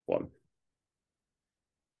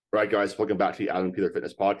All right, guys, welcome back to the Adam Peeler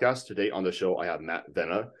Fitness Podcast. Today on the show, I have Matt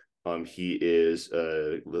Vena. He is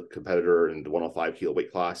a competitor in the 105 kilo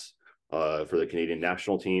weight class for the Canadian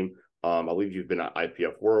national team. I believe you've been at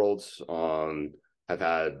IPF Worlds, have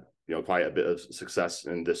had quite a bit of success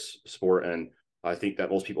in this sport, and I think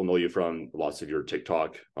that most people know you from lots of your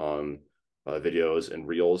TikTok videos and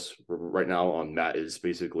reels right now. Matt is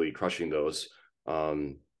basically crushing those a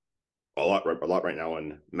lot right now,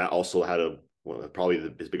 and Matt also had probably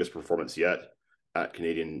his biggest performance yet at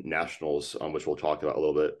Canadian Nationals, which we'll talk about a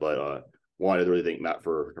little bit. But wanted to really thank Matt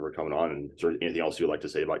for coming on. And is there anything else you'd like to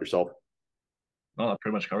say about yourself? Well, that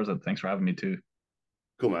pretty much covers it. Thanks for having me too.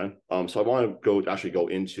 Cool, man. So I want to go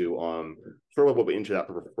into sort of what went into that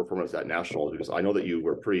performance at Nationals, because I know that you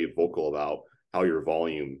were pretty vocal about how your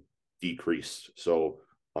volume decreased. So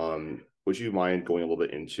would you mind going a little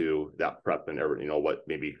bit into that prep and what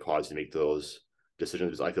maybe caused you to make those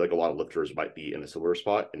decisions? Because I feel like a lot of lifters might be in a similar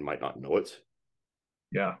spot and might not know it.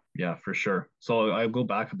 Yeah, for sure. So I go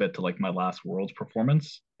back a bit to like my last Worlds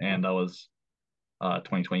performance, and that was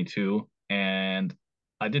 2022, and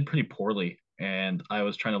I did pretty poorly. And I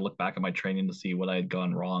was trying to look back at my training to see what I had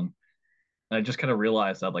gone wrong. And I just kind of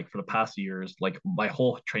realized that like for the past years, like my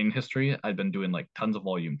whole training history, I'd been doing like tons of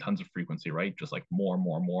volume, tons of frequency, right? Just like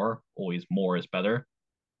more, always more is better.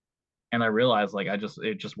 And I realized like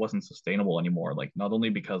it just wasn't sustainable anymore. Like not only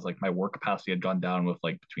because like my work capacity had gone down with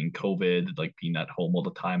like between COVID, like being at home all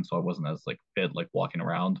the time, so I wasn't as like fit like walking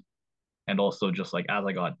around. And also just like as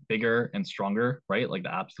I got bigger and stronger, right? Like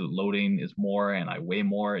the absolute loading is more and I weigh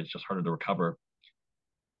more, it's just harder to recover.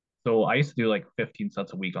 So I used to do like 15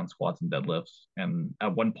 sets a week on squats and deadlifts. And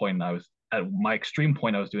at one point I was at my extreme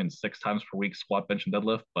point, I was doing 6 times per week squat, bench, and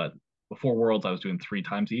deadlift. But before Worlds, I was doing 3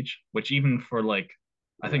 times each, which even for like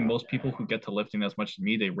I think Yeah. most people who get to lifting as much as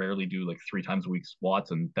me, they rarely do like 3 times a week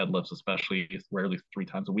squats and deadlifts, especially rarely 3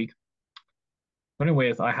 times a week. But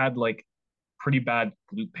anyways, I had like pretty bad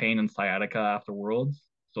glute pain and sciatica after Worlds.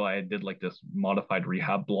 So I did like this modified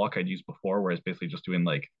rehab block I'd used before, where it's basically just doing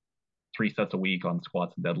like 3 sets a week on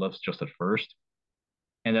squats and deadlifts just at first.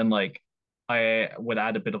 And then like I would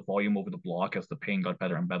add a bit of volume over the block as the pain got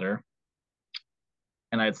better and better.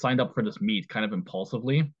 And I had signed up for this meet kind of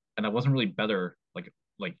impulsively, and I wasn't really better.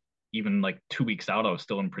 Like even like 2 weeks out, I was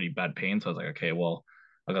still in pretty bad pain. So I was like, okay, well,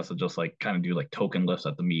 I guess I'll just like kind of do like token lifts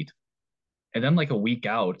at the meet. And then like a week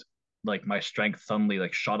out, like my strength suddenly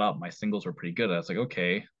like shot up. My singles were pretty good. I was like,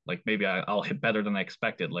 okay, like maybe I'll hit better than I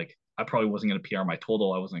expected. Like I probably wasn't going to PR my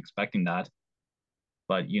total. I wasn't expecting that,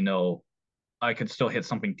 but I could still hit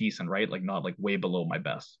something decent, right? Like not like way below my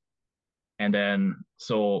best. And then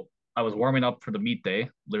so I was warming up for the meet day.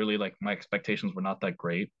 Literally, like my expectations were not that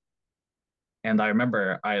great. And I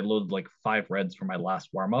remember I loaded like 5 reds for my last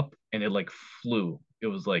warm up, and it like flew. It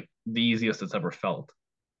was like the easiest it's ever felt.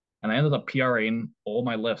 And I ended up PRing all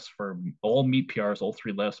my lifts for all meet PRs, all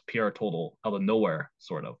 3 lifts, PR total out of nowhere,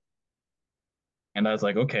 sort of. And I was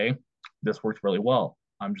like, okay, this worked really well.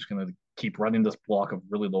 I'm just gonna keep running this block of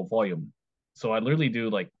really low volume. So I literally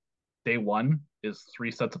do like day one is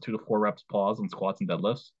 3 sets of 2 to 4 reps pause on squats and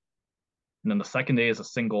deadlifts. And then the second day is a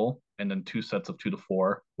single, and then 2 sets of 2 to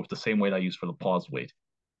 4 with the same weight I use for the pause weight.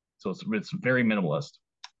 So it's very minimalist.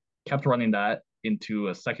 Kept running that into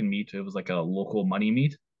a second meet. It was like a local money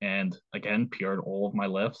meet, and again PR'd all of my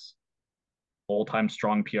lifts, all time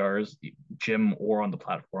strong PRs, gym or on the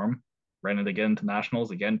platform. Ran it again to nationals,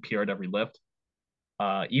 again PR'd every lift.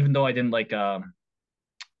 Even though I didn't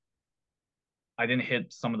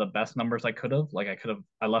hit some of the best numbers I could have. Like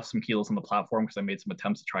I left some kilos on the platform because I made some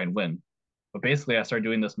attempts to try and win. But basically, I started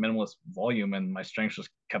doing this minimalist volume, and my strength just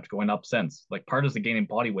kept going up since. Like part is the gaining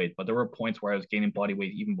body weight, but there were points where I was gaining body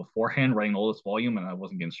weight even beforehand, running all this volume, and I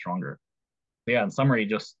wasn't getting stronger. But yeah, in summary,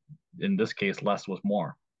 just in this case, less was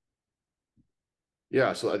more.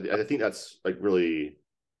 Yeah, so I think that's like really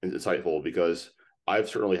insightful, because I've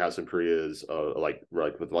certainly had some periods like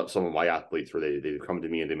with some of my athletes where they've come to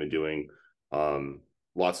me and they've been doing um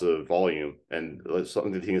lots of volume, and some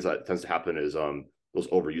of the things that tends to happen is those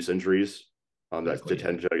overuse injuries that Exactly. Yeah.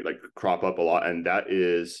 tend to like crop up a lot, and that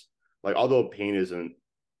is like, although pain isn't,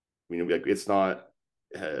 like it's not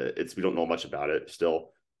it's we don't know much about it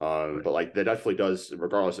still. Right. But like that definitely does,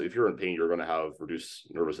 regardless, if you're in pain, you're going to have reduced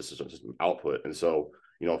nervous system output. And so,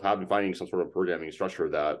 finding some sort of programming structure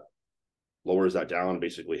that lowers that down,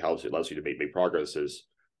 basically helps, it allows you to make progress, is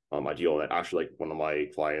ideal. And actually, like one of my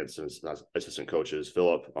clients and assistant coaches,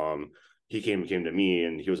 Philip, he came to me,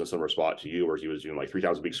 and he was in a similar spot to you, where he was doing like 3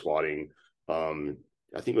 times a week squatting. Um,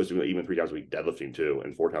 I think it was doing even 3 times a week deadlifting too,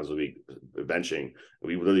 and 4 times a week benching.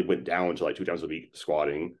 We literally went down to like 2 times a week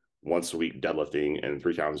squatting, once a week deadlifting, and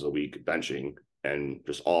 3 times a week benching. and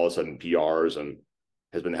just all of a sudden PRs and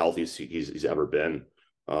has been the healthiest he's ever been.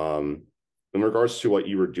 In regards to what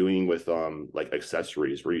you were doing with like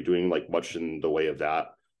accessories, were you doing like much in the way of that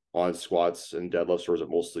on squats and deadlifts, or is it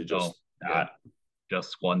mostly No, just yeah, that?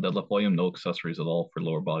 just squat and deadlift volume, no accessories at all for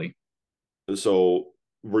lower body. So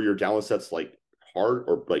were your down sets like hard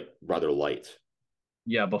or like rather light?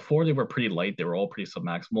 Yeah, before they were pretty light. They were all pretty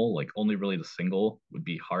submaximal. Like only really the single would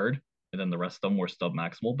be hard, and then the rest of them were sub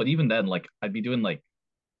maximal. But even then, like I'd be doing like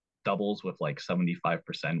doubles with like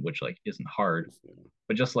 75%, which like isn't hard.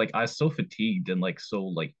 But just like I was so fatigued and like so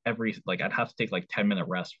like every like I'd have to take like 10-minute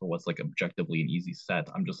rest for what's like objectively an easy set.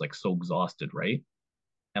 I'm just like so exhausted, right?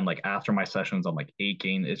 And like after my sessions, I'm like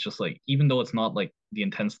aching. It's just like even though it's not like the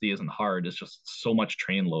intensity isn't hard, it's just so much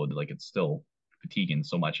train load. Like it's still fatiguing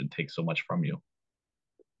so much and takes so much from you.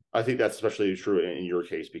 I think that's especially true in your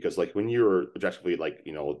case because like when you're objectively like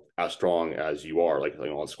as strong as you are, like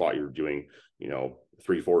on squat you're doing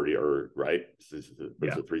 340 or right, what is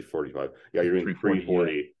Yeah, it 345? Yeah, you're doing 340.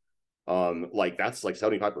 Yeah, 340. Like that's like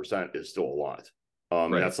 75% is still a lot.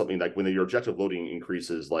 And right. that's something like when your objective loading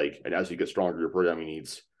increases, like, and as you get stronger, your programming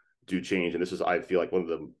needs do change. And this is, I feel like one of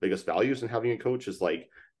the biggest values in having a coach is like,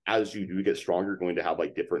 as you do get stronger, you're going to have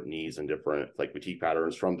like different needs and different like fatigue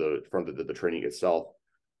patterns from the training itself.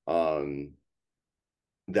 Um,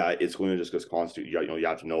 that it's going to just constant. You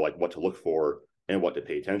have to know like what to look for and what to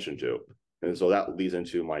pay attention to. And so that leads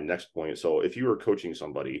into my next point. So if you are coaching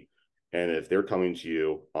somebody and if they're coming to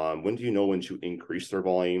you, when do you know when to increase their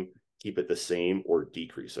volume, keep it the same, or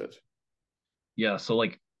decrease it? Yeah, so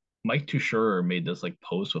like Mike Tuchscherer made this like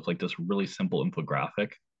post with like this really simple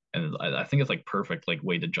infographic, and I think it's like perfect like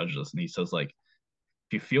way to judge this. And he says like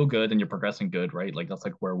if you feel good and you're progressing good, right? Like that's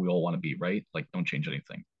like where we all want to be, right? Like don't change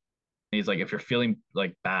anything. And he's like if you're feeling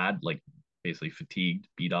like bad, like basically fatigued,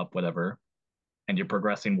 beat up, whatever, and you're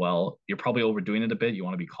progressing well, you're probably overdoing it a bit. You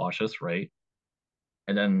want to be cautious, right?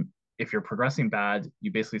 And then if you're progressing bad,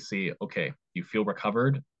 you basically see, okay, you feel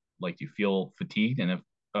recovered, like you feel fatigued, and if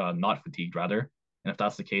not fatigued, rather. And if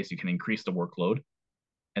that's the case, you can increase the workload.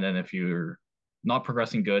 And then if you're not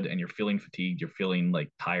progressing good and you're feeling fatigued, you're feeling like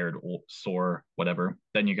tired or sore, whatever,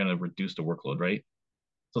 then you're going to reduce the workload, right?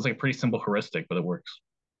 So it's like pretty simple heuristic, but it works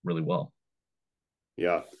really well.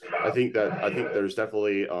 Yeah, I think there's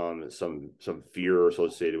definitely some fear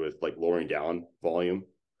associated with like lowering down volume,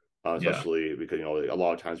 Yeah. especially because a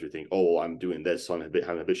lot of times we think, oh, well, I'm doing this, so I'm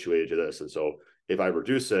habituated to this, and so if I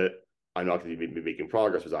reduce it, I'm not going to be making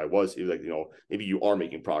progress as I was. Like maybe you are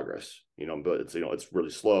making progress, but it's really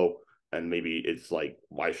slow, and maybe it's like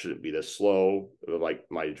why should it be this slow? Like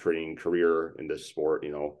my training career in this sport,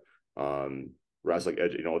 whereas like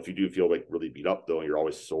if you do feel like really beat up though, and you're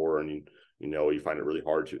always sore and you find it really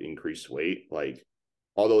hard to increase weight. Like,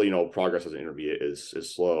 although progress as an intermediate is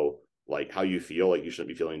slow, like how you feel, like you shouldn't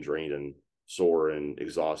be feeling drained and sore and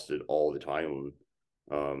exhausted all the time.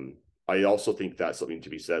 Um, I also think that's something to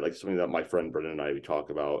be said, like something that my friend Brendan and I talk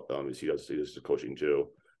about. Is he does coaching too.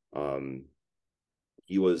 Um,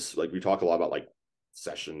 he was like we talk a lot about like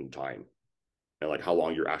session time and like how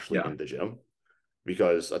long you're actually Yeah. in the gym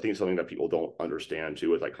because I think it's something that people don't understand too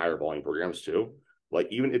with like higher volume programs too. Like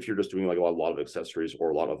even if you're just doing like a lot of accessories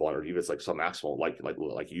or a lot of volume, or even it's like some maximal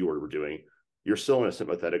like you were doing, you're still in a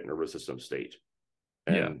sympathetic nervous system state.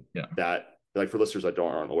 Yeah. And Yeah. that like for listeners that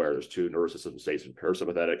aren't aware, there's two nervous system states: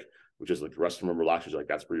 parasympathetic, which is like rest and relaxers, like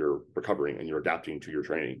that's where you're recovering and you're adapting to your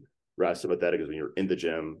training. Whereas sympathetic is when you're in the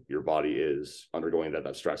gym, your body is undergoing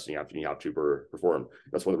that stress and you have to perform.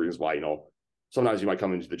 That's one of the reasons why sometimes you might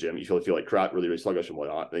come into the gym, you feel like crap, really, really sluggish and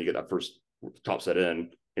whatnot. Then you get that first top set in, and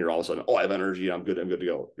you're all of a sudden, oh, I have energy, I'm good to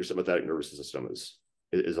go. Your sympathetic nervous system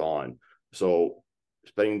is on. So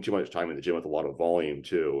spending too much time in the gym with a lot of volume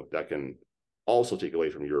too, that can also take away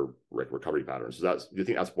from your recovery patterns. So do you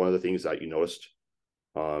think that's one of the things that you noticed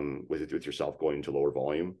with yourself going to lower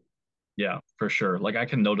volume? Yeah, for sure. Like I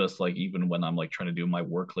can notice like even when I'm like trying to do my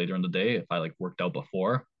work later in the day, if I like worked out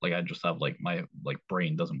before, like I just have like my like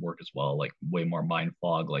brain doesn't work as well, like way more mind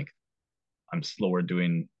fog, like I'm slower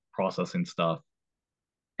doing processing stuff.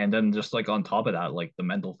 And then just like on top of that, like the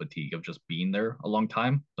mental fatigue of just being there a long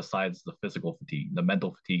time, besides the physical fatigue, the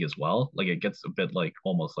mental fatigue as well. Like it gets a bit like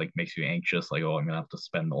almost like makes you anxious, like, oh, I'm gonna have to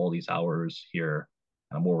spend all these hours here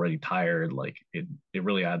and I'm already tired. Like it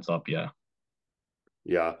really adds up, yeah.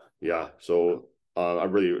 Yeah, yeah. So I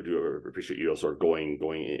really do appreciate you sort of going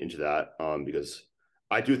into that because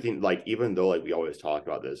I do think like even though like we always talk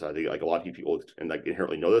about this, I think like a lot of people and like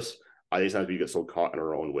inherently know this. I think sometimes we get so caught in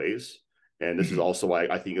our own ways, and this is Mhm. also why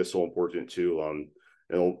I think it's so important to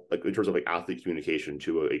like in terms of like athlete communication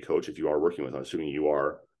to a coach if you are working with them, assuming you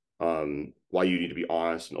are, why you need to be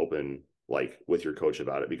honest and open like with your coach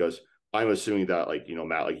about it? Because I'm assuming that like, you know,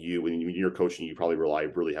 Matt, like you, when you're coaching, you probably rely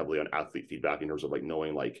really heavily on athlete feedback in terms of like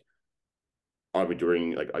knowing like, are we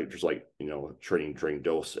doing like, I just like, you know, training during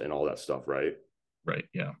dose and all that stuff, right? Right.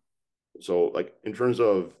 Yeah. So like in terms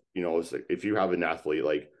of, you know, it's like if you have an athlete,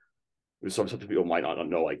 like some people might not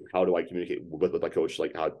know, like, how do I communicate with my coach?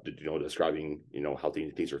 Like how, you know, describing, you know, how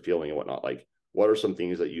things are feeling and whatnot. Like, what are some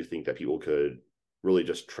things that you think that people could really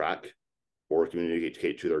just track or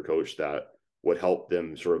communicate to their coach that would help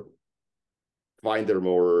them sort of find their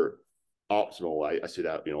more optimal? I see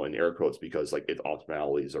that, you know, in air quotes, because like if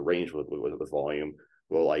optimality is arranged with volume,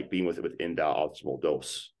 well, like being within that optimal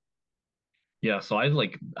dose. Yeah. So I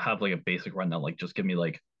like have like a basic rundown, like just give me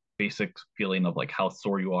like basic feeling of like how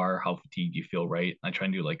sore you are, how fatigued you feel, right? I try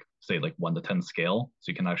and do like say like 1 to 10 scale.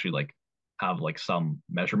 So you can actually like have like some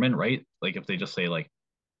measurement, right? Like if they just say like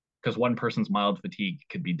because one person's mild fatigue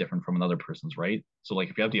could be different from another person's, right? So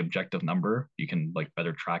like if you have the objective number, you can like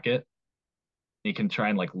better track it. You can try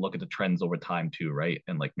and like look at the trends over time too, right?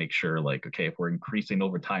 And like make sure like okay, if we're increasing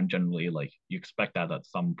over time, generally like you expect that at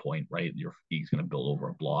some point, right? Your fatigue's gonna build over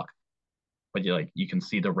a block. But you like you can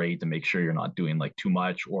see the rate to make sure you're not doing like too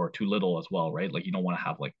much or too little as well, right? Like you don't want to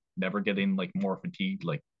have like never getting like more fatigued.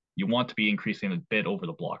 Like you want to be increasing a bit over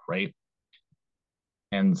the block, right?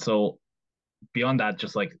 And so beyond that,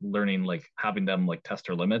 just like learning like having them like test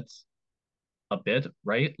their limits a bit,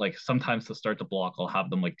 right? Like sometimes to start the block, I'll have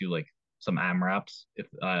them like do like some AMRAPs if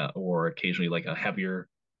or occasionally like a heavier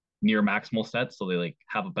near maximal set, so they like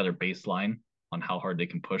have a better baseline on how hard they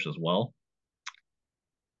can push as well.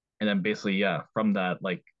 And then basically, yeah, from that,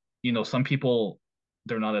 like some people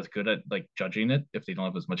they're not as good at like judging it if they don't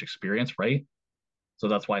have as much experience, right? So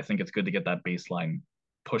that's why I think it's good to get that baseline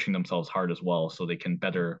pushing themselves hard as well, so they can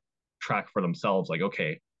better track for themselves. Like,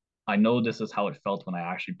 okay, I know this is how it felt when I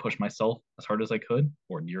actually pushed myself as hard as I could,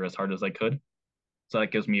 or near as hard as I could. So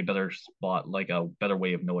that gives me a better spot, like a better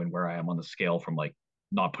way of knowing where I am on the scale from like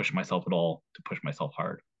not pushing myself at all to push myself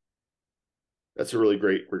hard. That's a really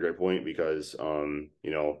great point, because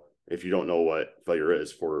you know, if you don't know what failure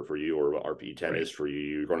is for you, or what RPE 10 Right. is for you,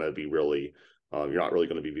 you're going to be really you're not really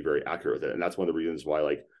going to be very accurate with it. And that's one of the reasons why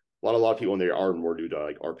like a lot of people, when they are more new to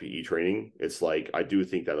like RPE training, it's like I do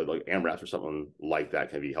think that like AMRAPs or something like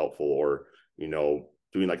that can be helpful, or you know,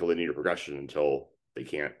 doing like a linear progression until they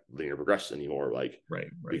can't linear progress anymore, like Right.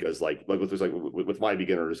 Right. because with my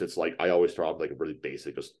beginners, it's like I always start off like a really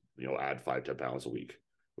basic, just you know, add 5-10 pounds a week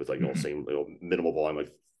with like, you know, Mm-hmm. same, you know, minimal volume,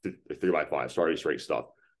 like 3x5 starting straight stuff.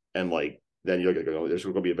 And like then you're going to go, there's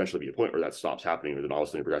going to be eventually be a point where that stops happening, or the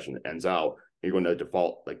novice linear progression ends out. You're going to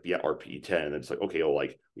default like be at RPE 10, and it's like, okay, well,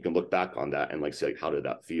 like you can look back on that and like say like, how did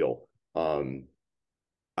that feel?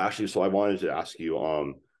 Actually, so I wanted to ask you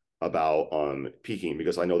about peaking,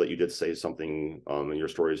 because I know that you did say something in your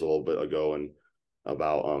stories a little bit ago, and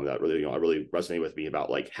about that really, you know, I really resonated with me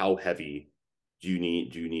about like how heavy do you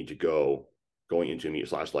need to go going into a meet,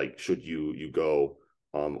 slash like should you go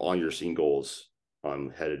on your singles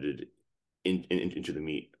headed into the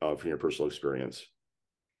meet from your personal experience.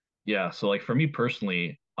 Yeah, so like for me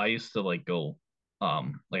personally, I used to like go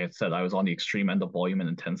like I said, I was on the extreme end of volume and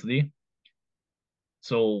intensity.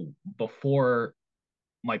 So before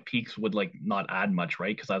my peaks would like not add much,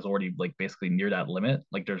 right? Because I was already like basically near that limit.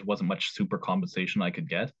 Like there wasn't much super compensation I could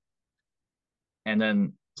get. And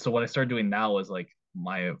then so what I started doing now is like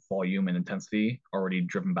my volume and intensity already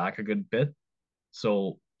driven back a good bit.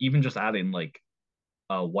 So even just adding like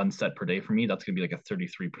 1 set per day for me, that's gonna be like a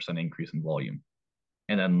 33% increase in volume.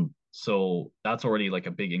 And then so that's already like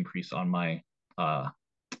a big increase on my uh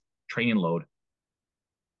training load.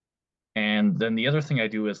 And then the other thing I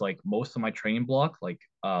do is like most of my training block, like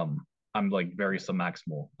I'm like very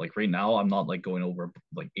submaximal. Like right now I'm not like going over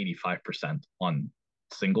like 85% on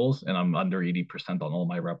singles, and I'm under 80% on all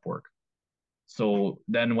my rep work. So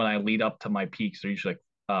then when I lead up to my peaks, they're usually like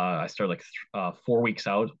I start like 4 weeks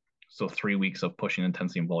out. So 3 weeks of pushing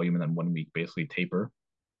intensity and volume, and then 1 week basically taper.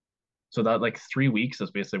 So that like 3 weeks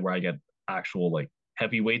is basically where I get actual like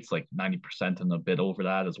heavy weights, like 90% and a bit over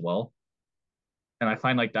that as well. And I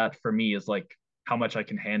find like that for me is like how much I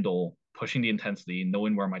can handle pushing the intensity,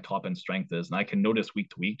 knowing where my top end strength is. And I can notice week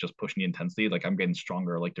to week just pushing the intensity, like I'm getting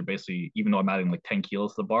stronger. Like they're basically, even though I'm adding like 10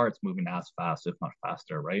 kilos to the bar, it's moving as fast, if not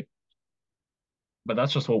faster, right? But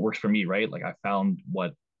that's just what works for me, right? Like I found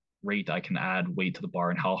what rate I can add weight to the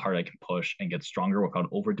bar and how hard I can push and get stronger without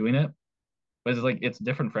overdoing it. But it's like it's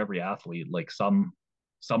different for every athlete. Like some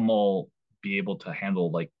will be able to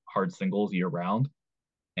handle like hard singles year round,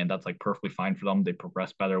 and that's like perfectly fine for them. They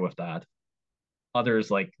progress better with that.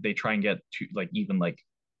 Others like they try and get to like even like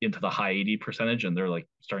into the high 80 percentage and they're like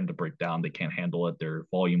starting to break down. They can't handle it. Their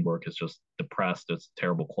volume work is just depressed. It's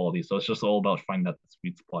terrible quality. So it's just all about finding that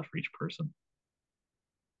sweet spot for each person.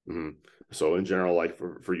 Mm-hmm. So in general, like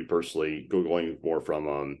for you personally, going more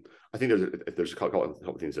from I think there's a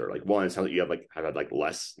couple things there. Like one, it sounds like you have had like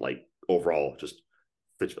less like overall just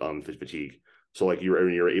fatigue. So like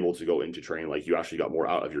you're able to go into training, like you actually got more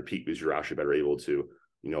out of your peak because you're actually better able to,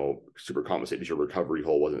 super compensate because your recovery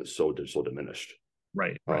hole wasn't so diminished.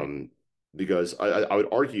 Right, right. Um, because I would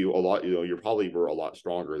argue a lot, you probably were a lot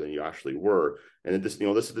stronger than you actually were. And then this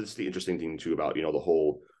is the interesting thing too about, the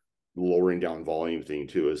whole lowering down volume thing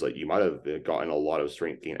too, is like you might have gotten a lot of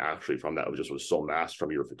strength gain actually from that. It just was so masked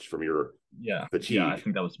from your Yeah. Yeah, I fatigue.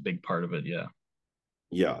 think that was a big part of it. Yeah.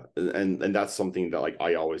 Yeah, and that's something that like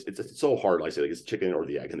I always it's so hard. Like I say, like it's chicken or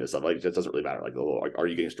the egg and this stuff. Like it doesn't really matter. Like are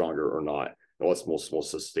you getting stronger or not? And what's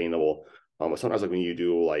most sustainable? But sometimes like when you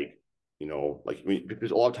do like like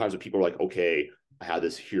because a lot of times when people are like, okay, I had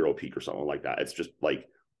this hero peak or something like that. It's just like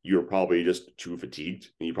you're probably just too fatigued,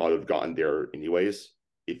 and you probably have gotten there anyways.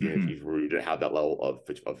 If Mm-hmm. you really didn't have that level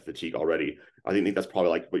of fatigue already, I think that's probably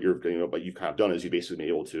like what what you've kind of done is you basically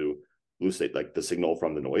been able to elucidate like the signal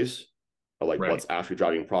from the noise like Right. what's actually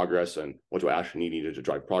driving progress and what do I actually need to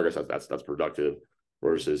drive progress. That's productive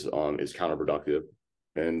versus is counterproductive.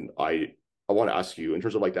 And I want to ask you in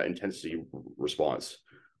terms of like that intensity response,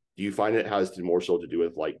 do you find it has to more so to do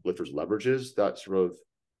with like lifters leverages that sort of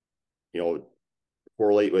you know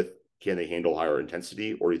correlate with can they handle higher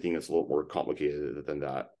intensity, or do you think it's a little more complicated than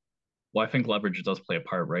that? Well, I think leverage does play a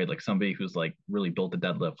part, right? Like somebody who's like really built a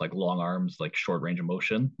deadlift, like long arms, like short range of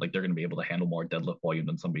motion, like they're going to be able to handle more deadlift volume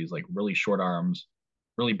than somebody who's like really short arms,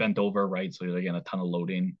 really bent over, right? So they're getting a ton of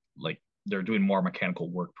loading. Like they're doing more mechanical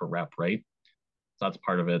work per rep, right? So that's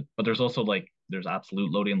part of it. But there's also like there's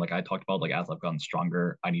absolute loading, like I talked about. Like as I've gotten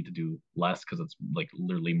stronger, I need to do less because it's like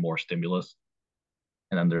literally more stimulus.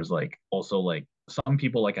 And then there's like also like some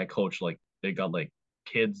people like I coach, like they got like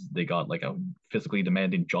kids, they got like a physically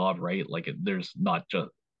demanding job, right? Like there's not just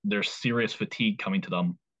there's serious fatigue coming to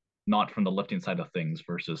them, not from the lifting side of things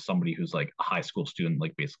versus somebody who's like a high school student,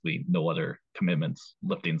 like basically no other commitments.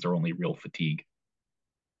 Lifting's their only real fatigue.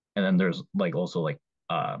 And then there's like also like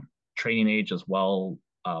training age as well.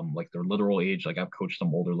 Like their literal age, like I've coached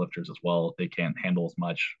some older lifters as well. They can't handle as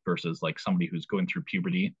much versus like somebody who's going through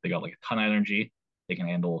puberty. They got like a ton of energy. They can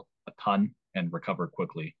handle a ton and recover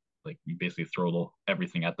quickly. Like you basically throw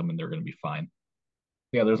everything at them and they're going to be fine.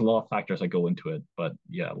 Yeah, there's a lot of factors that go into it, but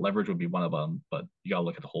yeah, leverage would be one of them. But you gotta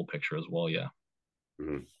look at the whole picture as well. Yeah.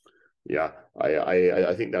 Mm-hmm. Yeah,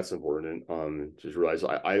 I think that's important. Just realize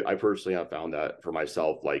I personally have found that for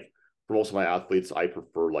myself, like for most of my athletes, I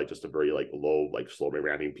prefer like just a very like low, like slow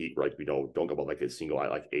ramping peak, right? We don't go about like a single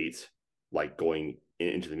at like eight, like going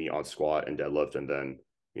into the meet on squat and deadlift, and then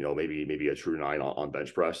maybe a true nine on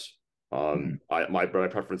bench press. Mm-hmm. My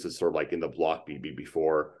preference is sort of like in the block BB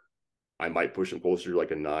before I might push them closer to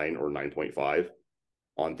like a 9 or 9.5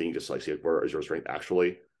 on things just like see like, where is your strength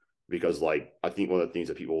actually, because like I think one of the things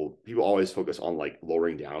that people always focus on like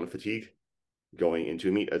lowering down fatigue going into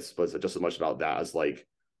a meet. It's but just as much about that as like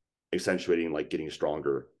accentuating like getting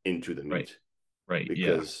stronger into the Right. meet Right.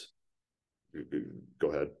 Yeah. because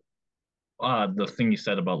go ahead. The thing you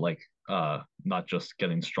said about like not just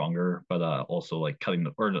getting stronger, but also like cutting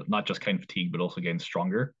the or not just cutting fatigue, but also getting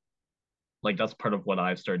stronger. Like that's part of what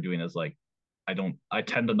I've started doing is like I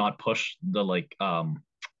tend to not push the like I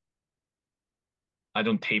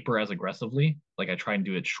don't taper as aggressively. Like I try and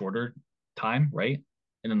do it shorter time, right?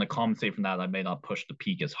 And then the compensate from that, I may not push the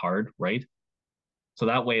peak as hard, right? So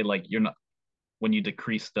that way, like you're not when you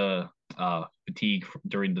decrease the fatigue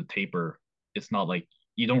during the taper, it's not like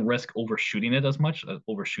you don't risk overshooting it as much,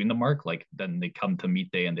 overshooting the mark. Like then they come to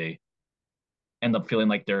meet day and they end up feeling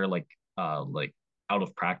like they're like out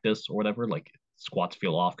of practice or whatever. Like squats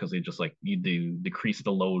feel off because they just like you do decrease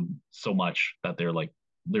the load so much that they're like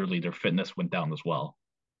literally their fitness went down as well.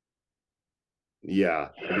 Yeah,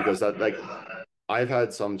 because that like I've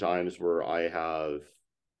had some times where I have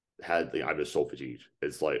had I'm just so fatigued.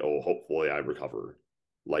 It's like, oh, hopefully I recover.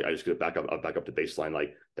 Like I just get back up to baseline.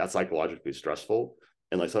 Like that's psychologically stressful,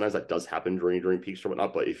 and like sometimes that does happen during peaks or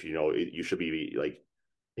whatnot. But if you should be like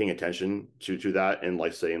paying attention to that and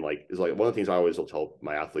like saying like is like one of the things I always will tell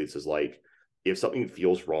my athletes is like if something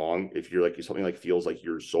feels wrong, if you're like if something like feels like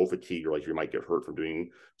you're so fatigued or like you might get hurt from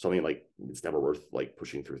doing something, like it's never worth like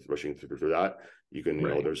pushing through that. You can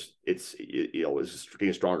Right. there's it's just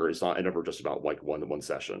getting stronger. It's not never just about like one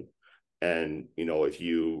session. And if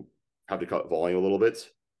you have to cut volume a little bit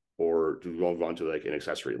or do move on to like an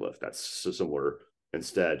accessory lift that's similar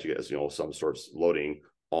instead to get some sort of loading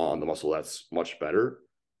on the muscle that's much better.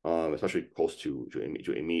 especially close to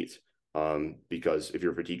a meet. Because if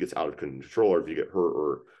your fatigue gets out of control, or if you get hurt,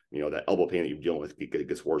 or that elbow pain that you're dealing with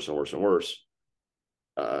gets worse and worse and worse,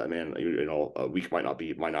 man, a week might not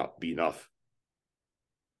be enough.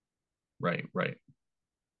 Right, right.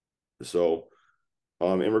 So,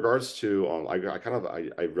 in regards to, I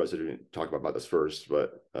realized I didn't talk about this first,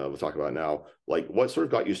 but we'll talk about it now. Like, what sort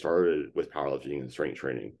of got you started with powerlifting and strength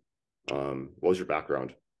training? What was your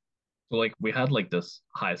background? So like we had like this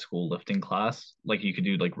high school lifting class. Like you could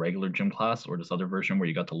do like regular gym class or this other version where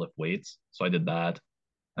you got to lift weights. So I did that.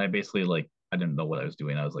 And I basically like I didn't know what I was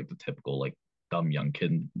doing. I was like the typical like dumb young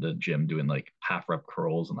kid in the gym doing like half rep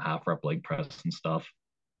curls and half rep leg press and stuff.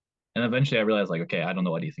 And eventually I realized like, okay, I don't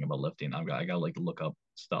know anything about lifting. I got like look up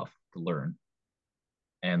stuff to learn.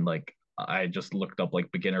 And like I just looked up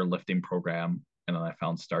like beginner lifting program and then I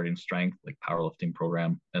found starting strength, like powerlifting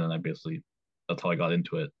program. And then I basically that's how I got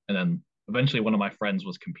into it. And then eventually one of my friends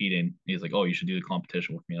was competing. He's like, oh, you should do the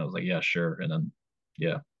competition with me. And I was like, yeah, sure. And then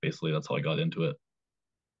yeah, basically that's how I got into it.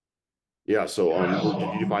 Yeah. So,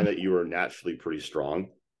 did you find that you were naturally pretty strong?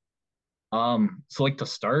 So like to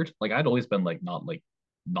start, like I'd always been like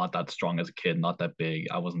not that strong as a kid, not that big.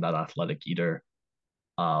 I wasn't that athletic either.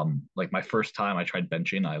 Like my first time I tried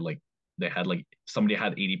benching, I like they had like somebody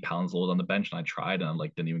had 80 pounds load on the bench and I tried and I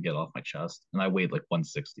like didn't even get off my chest. And I weighed like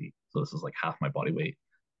 160. So this is like half my body weight.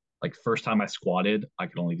 Like first time I squatted, I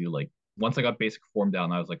could only do like once I got basic form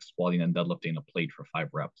down, I was like squatting and deadlifting a plate for 5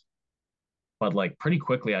 reps. But like pretty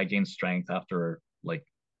quickly I gained strength after like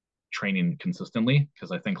training consistently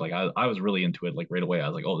because I think like I was really into it like right away. I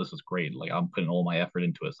was like, oh, this is great. Like I'm putting all my effort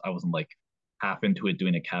into it. So I wasn't like half into it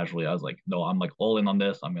doing it casually. I was like, no, I'm like all in on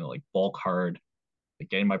this. I'm gonna like bulk hard, like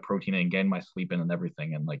getting my protein in, getting my sleep in and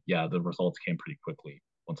everything. And like yeah, the results came pretty quickly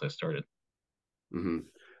once I started. Hmm.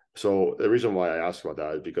 So the reason why I asked about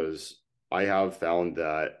that is because I have found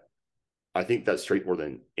that I think that straight more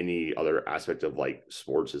than any other aspect of like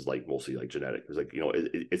sports is like mostly like genetic. It's like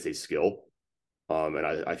it's a skill, and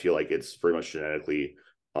I feel like it's very much genetically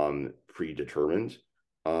predetermined.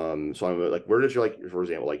 So I'm like, where did you like, for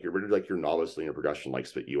example, like where did like your novice linear progression like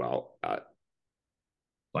spit you out at?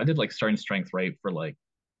 So I did like starting strength right for like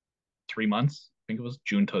 3 months. I think it was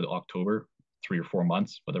June to October, 3 or 4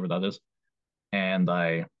 months, whatever that is. And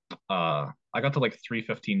I got to like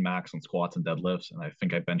 315 max on squats and deadlifts, and I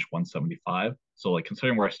think I benched 175. So like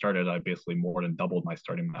considering where I started, I basically more than doubled my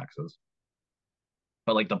starting maxes.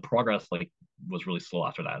 But like the progress like was really slow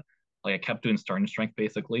after that. Like I kept doing starting strength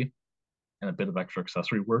basically and a bit of extra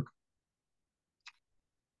accessory work.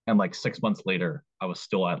 And like 6 months later, I was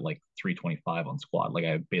still at like 325 on squat. Like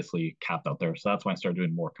I basically capped out there. So that's when I started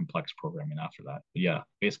doing more complex programming after that. But yeah,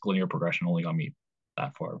 basically linear progression only got me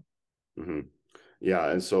that far. Hmm.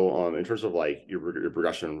 Yeah, and so in terms of like your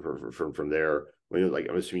progression from there, when you like,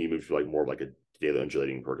 I'm assuming you moved to like more of like a daily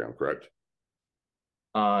undulating program, correct?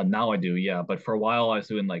 Now I do, yeah. But for a while, I was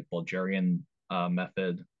doing like Bulgarian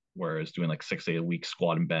method, where I was doing like 6 day a week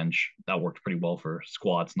squat and bench. That worked pretty well for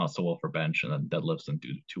squats, not so well for bench, and then deadlifts didn't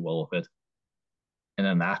do too well with it. And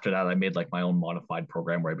then after that, I made like my own modified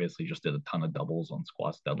program where I basically just did a ton of doubles on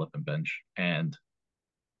squats, deadlift, and bench. And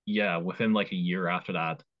yeah, within like a year after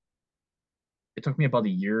that, it took me about a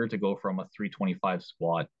year to go from a 325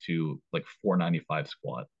 squat to like 495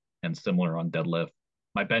 squat and similar on deadlift.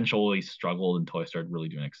 My bench always struggled until I started really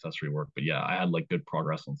doing accessory work. But yeah, I had like good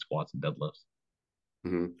progress on squats and deadlifts.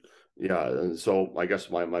 Hmm. Yeah, and so I guess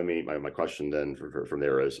my question then from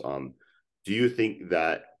there is, do you think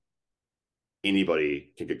that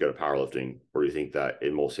anybody can get good at powerlifting, or do you think that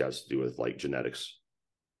it mostly has to do with like genetics?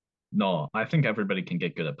 No, I think everybody can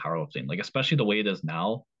get good at powerlifting. Like especially the way it is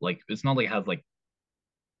now. Like it's not like it has like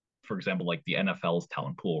for example like the NFL's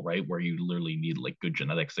talent pool, right? Where you literally need like good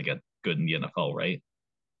genetics to get good in the NFL, right?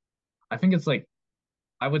 I think it's like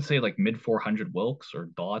I would say like mid 400 Wilks or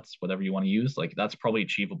dots, whatever you want to use. Like that's probably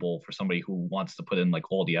achievable for somebody who wants to put in like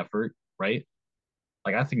all the effort, right?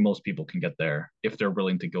 Like I think most people can get there if they're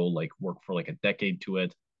willing to go like work for like a decade to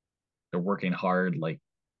it. They're working hard, like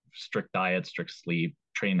strict diet, strict sleep,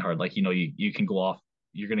 train hard. Like you can go off.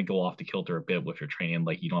 You're gonna go off the kilter a bit with your training.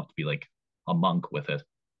 Like you don't have to be like a monk with it.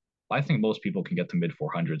 I think most people can get to mid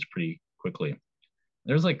 400s pretty quickly.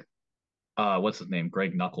 There's like what's his name?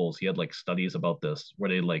 Greg Knuckles. He had like studies about this where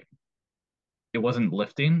they like it wasn't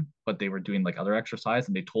lifting, but they were doing like other exercise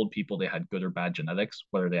and they told people they had good or bad genetics,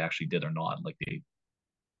 whether they actually did or not. Like they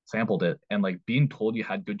sampled it and like being told you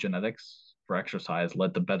had good genetics for exercise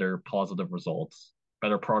led to better positive results,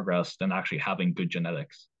 better progress than actually having good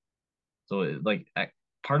genetics. So like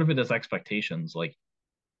part of it is expectations. Like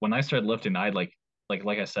when I started lifting, I like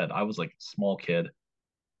I said, I was like a small kid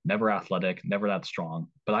never athletic, never that strong.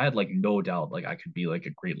 But I had like no doubt like I could be like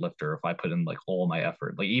a great lifter if I put in like all my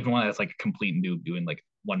effort. Like even when I was like a complete noob doing like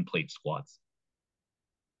one plate squats.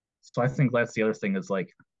 So I think that's the other thing is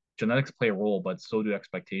like genetics play a role, but so do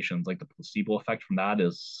expectations. Like the placebo effect from that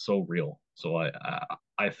is so real. So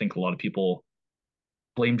I think a lot of people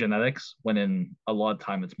blame genetics when in a lot of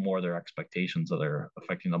time it's more their expectations that are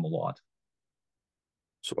affecting them a lot.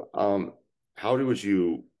 So, how would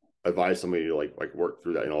you advise somebody to like work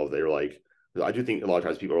through that? If they're like, I do think a lot of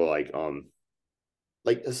times people are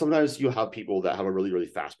like sometimes you have people that have a really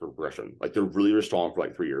fast progression, like they're really strong for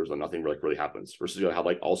like 3 years and nothing really happens. Versus you have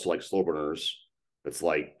like also like slow burners, that's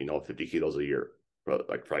like 50 kilos a year, for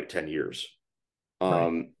like 10 years. Right.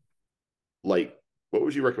 Um, like what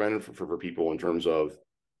would you recommend for people in terms of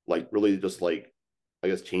like really just like I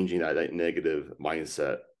guess changing that negative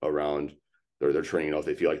mindset around their training? If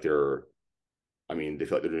they feel like they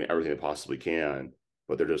feel like they're doing everything they possibly can,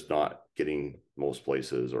 but they're just not getting most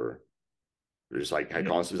places, or they're just like Yeah.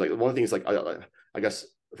 constantly like one of the things like I guess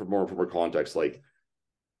for more context, like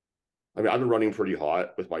I've been running pretty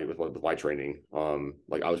hot with my training.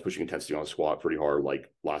 Like I was pushing intensity on squat pretty hard like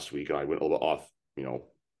last week, and I went a little bit off,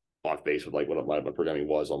 off base with like what my programming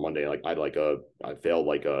was on Monday. Like I failed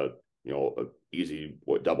like a easy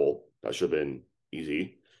double that should have been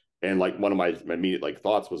easy, and like one of my immediate like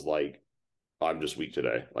thoughts was like I'm just weak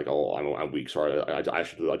today. Like, oh, I'm weak. Sorry. I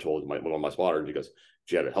actually I told one of my spotters because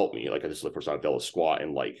she had to help me. Like, this is the first time I failed a squat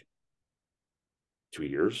in like 2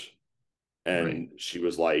 years. Right. And she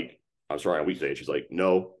was like, I'm sorry, I'm weak today. She's like,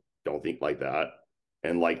 no, don't think like that.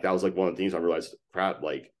 And like, that was like one of the things I realized, crap,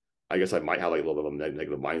 like, I guess I might have like a little bit of a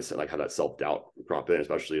negative mindset, like have that self doubt crop in,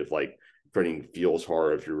 especially if like training feels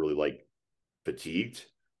hard, if you're really like fatigued,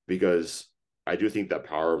 because I do think that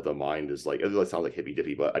power of the mind is like, it sounds like hippy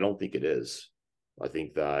dippy, but I don't think it is. I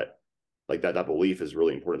think that like that belief is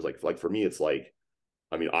really important. It's like for me, it's like,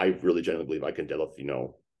 I really genuinely believe I can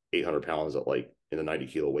deadlift, 800 pounds at like in the 90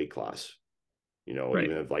 kilo weight class, Right.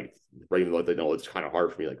 even if like, right, even though they know it's kind of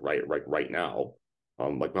hard for me, like right now.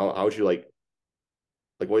 Like how would you like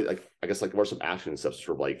what, like, I guess like what are some action steps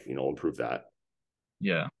to like, improve that?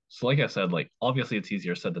 Yeah. So like I said, like obviously it's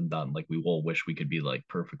easier said than done. Like we all wish we could be like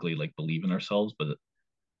perfectly like believe in ourselves, but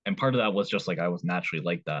and part of that was just like I was naturally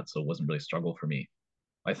like that, so it wasn't really a struggle for me.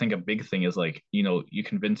 I think a big thing is like, you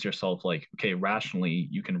convince yourself like, okay, rationally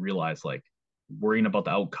you can realize like worrying about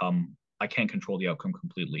the outcome, I can't control the outcome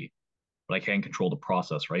completely, but I can control the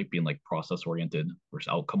process, right? Being like process oriented versus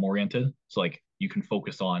outcome oriented. So like you can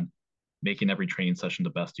focus on making every training session the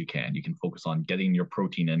best you can. You can focus on getting your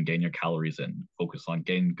protein in, getting your calories in, focus on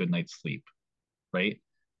getting good night's sleep, right?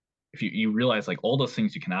 If you realize like all those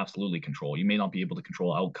things you can absolutely control. You may not be able to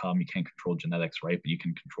control outcome, you can't control genetics, right? But you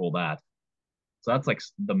can control that. So that's like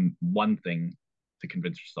the one thing to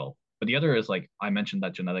convince yourself. But the other is like I mentioned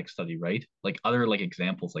that genetic study, right? Like other like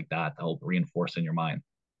examples like that to help reinforce in your mind.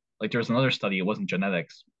 Like there's another study, it wasn't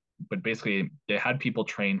genetics, but basically they had people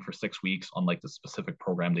train for 6 weeks on like the specific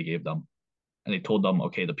program they gave them. And they told them,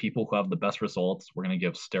 okay, the people who have the best results, we're going to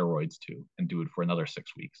give steroids to and do it for another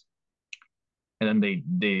 6 weeks. And then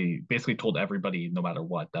they basically told everybody, no matter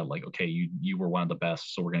what, that like, okay, you were one of the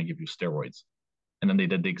best, so we're going to give you steroids. And then they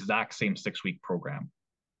did the exact same 6 week program.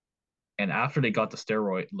 And after they got the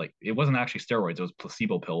steroid, like it wasn't actually steroids, it was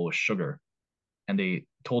placebo pill with sugar. And they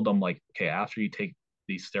told them like, okay, after you take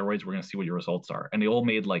these steroids, we're gonna see what your results are. And they all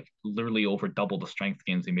made like literally over double the strength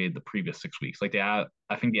gains they made the previous 6 weeks. Like I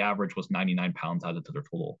think the average was 99 pounds added to their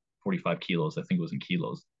total, 45 kilos. I think it was in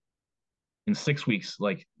kilos. In 6 weeks,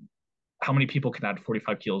 like how many people can add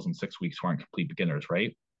 45 kilos in 6 weeks who aren't complete beginners,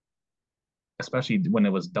 right? Especially when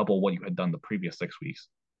it was double what you had done the previous 6 weeks.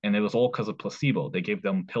 And it was all because of placebo. They gave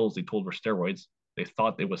them pills they told were steroids. They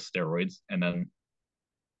thought it was steroids, and then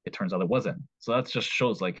it turns out it wasn't. So that just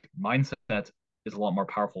shows like mindset is a lot more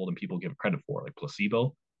powerful than people give credit for. Like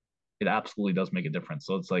placebo, it absolutely does make a difference.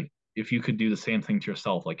 So it's like if you could do the same thing to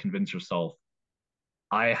yourself, like convince yourself,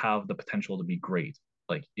 I have the potential to be great,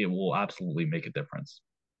 like it will absolutely make a difference.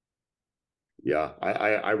 Yeah,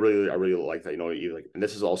 I really like that. You like, and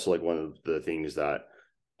this is also like one of the things that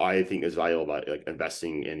I think is valuable about like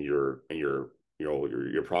investing in your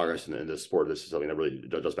progress in this sport. This is something that really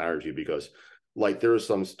does matter to you, because like there's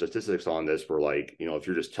some statistics on this where like if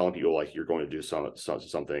you're just telling people like you're going to do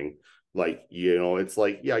something, like it's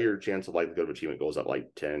like, yeah, your chance of likelihood of achievement goes up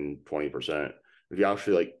like 10-20%. If you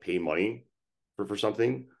actually like pay money for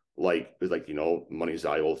something, like it's like money's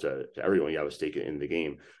valuable to everyone. You have a stake in the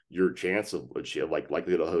game. Your chance of like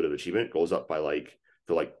likelihood of achievement goes up by like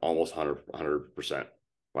to like almost 100%.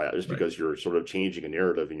 Right? Just Right. because you're sort of changing a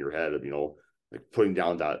narrative in your head of like putting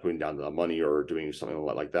down the money or doing something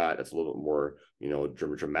like that. It's a little bit more,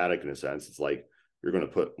 dramatic in a sense. It's like you're going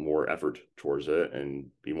to put more effort towards it and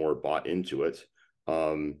be more bought into it.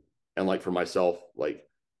 And like for myself, like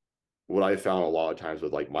what I found a lot of times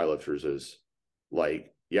with like my lifters is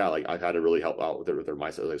like, yeah, like I've had to really help out with their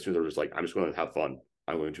mindset. Like as soon as they're just like, I'm just going to have fun.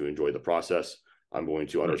 I'm going to enjoy the process. I'm going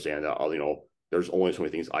to Right. understand that, there's only so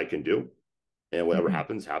many things I can do, and whatever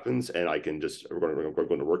Mm-hmm. happens, and I can just we're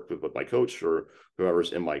going to work with my coach or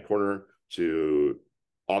whoever's in my corner to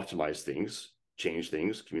optimize things, change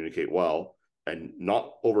things, communicate well, and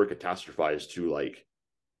not over catastrophize to like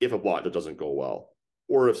if a block that doesn't go well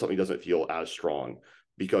or if something doesn't feel as strong,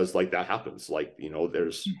 because like that happens. Like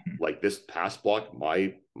there's Mm-hmm. like this past block,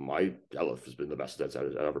 my deadlift has been the best that's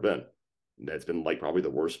ever been. That's been like probably the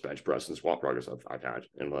worst bench press and squat progress I've had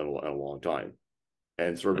in a long time,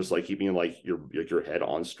 and sort of Right. just like keeping like your head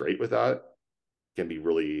on straight with that can be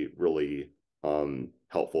really really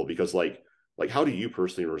helpful, because like how do you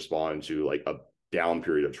personally respond to like a down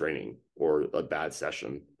period of training or a bad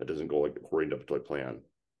session that doesn't go like according to plan?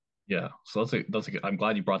 Yeah, so I'm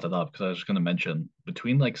glad you brought that up because I was just going to mention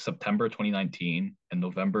between like September 2019 and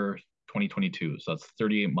November 2022, so that's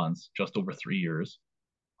 38 months, just over 3 years.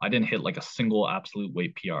 I didn't hit like a single absolute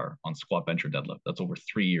weight PR on squat, bench, or deadlift. That's over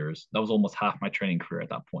 3 years. That was almost half my training career at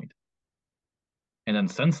that point. And then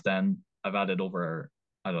since then, I've added over,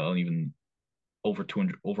 I don't know, even over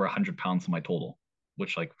 200, over 100 pounds to my total,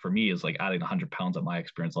 which like for me is like adding 100 pounds at my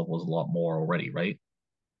experience level is a lot more already, right?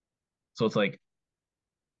 So it's like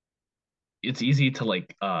it's easy to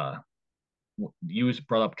like you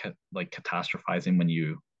brought up like catastrophizing when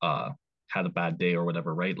you had a bad day or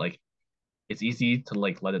whatever, right? Like it's easy to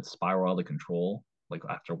like let it spiral out of control like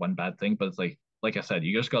after one bad thing, but it's like I said,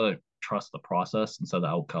 you just gotta trust the process instead of the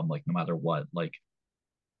outcome, like no matter what. Like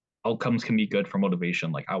outcomes can be good for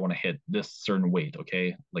motivation. Like I want to hit this certain weight,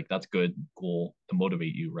 okay? Like that's good goal to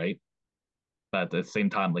motivate you, right? But at the same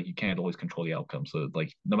time, like you can't always control the outcome. So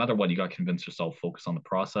like no matter what, you got to convince yourself, focus on the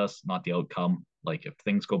process, not the outcome. Like if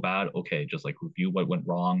things go bad, okay, just like review what went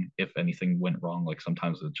wrong. If anything went wrong, like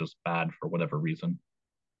sometimes it's just bad for whatever reason.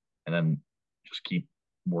 And then just keep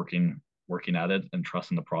working at it and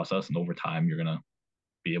trust in the process. And over time you're gonna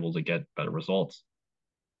be able to get better results.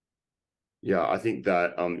 Yeah, I think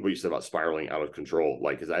that what you said about spiraling out of control,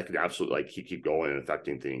 like, because I could absolutely like keep going and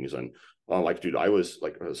affecting things. And like, dude, I was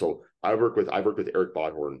like, so I worked with Eric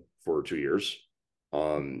Bodhorn for 2 years,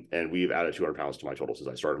 and we've added 200 pounds to my total since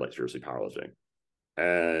I started like seriously powerlifting.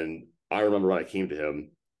 And I remember when I came to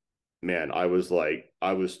him, man, I was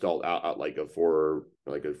stalled out at like a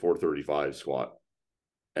 435 squat,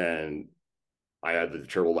 and I had the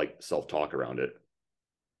terrible like self talk around it.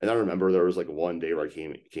 And I remember there was like one day where I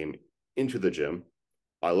came into the gym.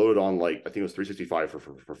 I loaded on like I think it was 365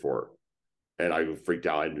 for four, and I freaked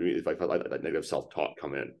out. I knew if I felt like that negative self talk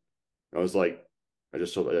come in. I was like, I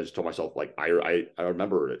just told myself like I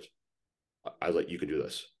remembered it. I was like, you can do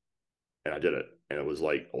this, and I did it, and it was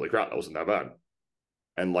like, holy crap, that wasn't that bad.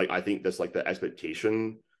 And like I think that's like the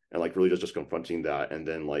expectation and like really just confronting that, and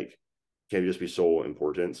then like can just be so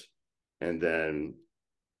important. And then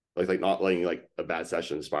like not letting like a bad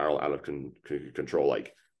session spiral out of control.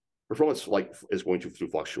 Like performance like is going to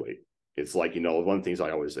fluctuate. It's like one of the things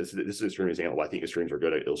I always this is an extreme example. I think extremes are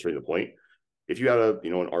good at illustrating the point. If you had an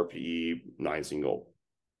RPE 9 single,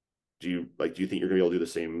 do you think you're gonna be able to do the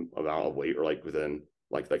same amount of weight or like within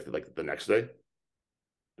like the next day?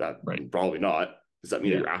 That Right. probably not. Does that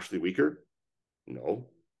mean that Yeah, you're actually weaker?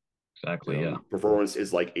 No. exactly. Yeah. Performance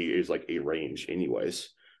is like a range, anyways.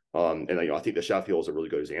 And I think the Sheffield is a really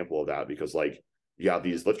good example of that, because like you have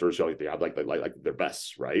these lifters who like they have like their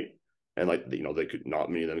bests, right? And like they could not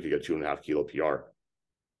many of them could get 2.5 kilo PR,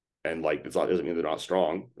 and like it's not doesn't mean they're not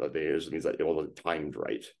strong. It just means that it wasn't timed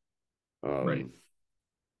right. Right.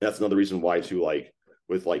 That's another reason why too, like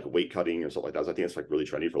with like weight cutting or stuff like that. I think it's like really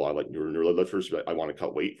trendy for a lot of like neuro lifters. Like, I want to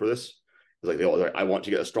cut weight for this. It's like I want to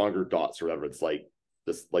get a stronger dots or whatever. It's like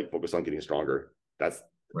just like focus on getting stronger. That's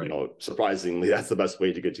Right. surprisingly that's the best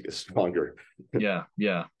way to get stronger. Yeah,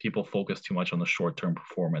 yeah. People focus too much on the short-term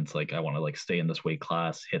performance. Like, I want to like stay in this weight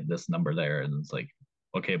class, hit this number there, and it's like,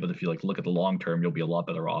 okay, but if you like look at the long term, you'll be a lot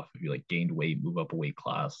better off if you like gained weight, move up a weight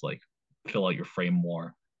class, like fill out your frame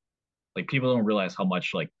more. Like people don't realize how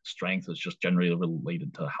much like strength is just generally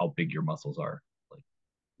related to how big your muscles are. Like,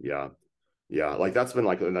 Yeah. Yeah, like that's been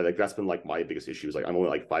like my biggest issue is like I'm only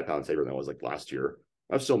like 5 pounds heavier than I was like last year.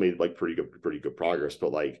 I've still made like pretty good progress,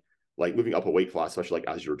 but like moving up a weight class, especially like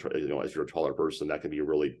as you're a taller person, that can be a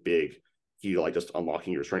really big key to like just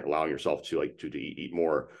unlocking your strength, allowing yourself to like to eat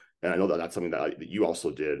more. And I know that that's something that you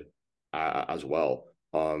also did as well.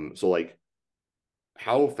 So like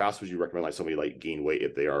how fast would you recommend like somebody like gain weight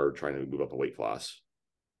if they are trying to move up a weight class?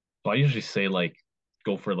 So I usually say like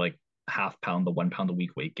go for like half pound to 1 pound a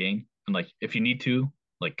week weight gain. And like if you need to,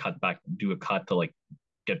 like cut back, do a cut to like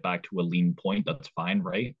get back to a lean point, that's fine,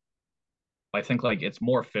 right? I think like it's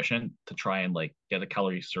more efficient to try and like get a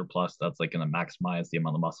calorie surplus that's like going to maximize the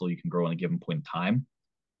amount of muscle you can grow in a given point in time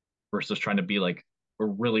versus trying to be like a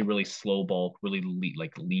really, really slow bulk, really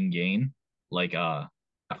like lean gain. Like I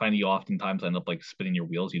find you oftentimes end up like spinning your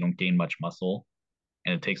wheels. You don't gain much muscle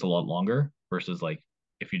and it takes a lot longer versus like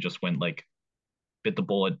if you just went like bit the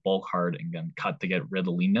bullet, bulk hard, and then cut to get rid of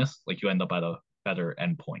the leanness, like you end up at a better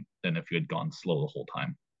endpoint than if you had gone slow the whole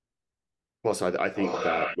time. Plus, I think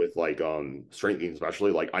that with like strength gains,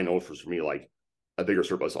 especially like I know for me like a bigger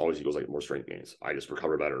surplus always equals like more strength gains. I just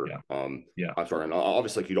recover better. Yeah. Yeah. I'm sorry, and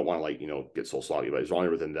obviously like you don't want to like get so sloppy, but as long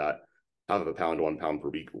as within that half of a pound to 1 pound per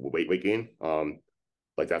week weight gain,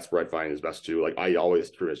 like that's where I find is best too. Like I always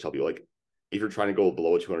pretty much tell people like if you're trying to go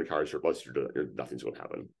below a 200 calorie surplus, nothing's going to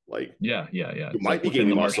happen. Like Yeah. Yeah. Yeah. you It's might like be within gaining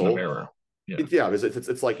the margin of muscle. error. Yeah. Yeah, because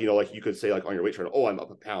it's like like you could say like on your weight training, oh, I'm up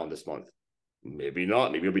a pound this month. Maybe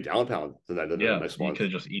not. Maybe you'll be down a pound the Yeah. next You month,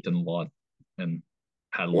 could have just eaten a lot and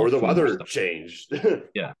had a lot or of the food and weather stuff. changed.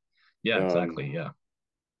 Yeah. Yeah. um, Exactly. Yeah.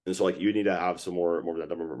 and so like you need to have some more of that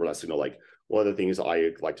number, more of that signal. Like one of the things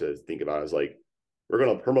I like to think about is like we're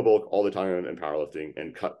gonna perma bulk all the time in powerlifting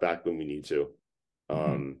and cut back when we need to.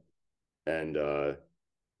 Mm-hmm. Um, and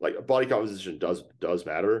like body composition does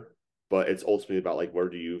matter, but it's ultimately about like where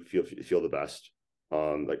do you feel the best.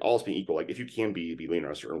 Like all else being equal, like if you can be lean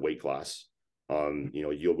in a certain weight class,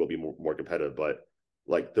 you will be more competitive. But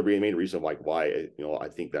like the main reason like why I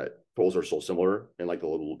think that pros are so similar and like the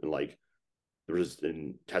little and like there's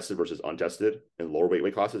in tested versus untested in lower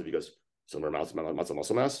weight classes because similar amounts of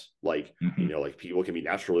muscle mass. Like Mm-hmm. like people can be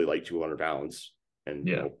naturally like 200 pounds and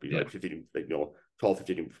Yeah. be Yeah. like 15 like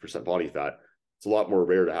 12-15% body fat. It's a lot more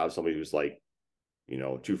rare to have somebody who's like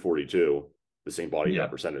 242 the same body fat Yeah.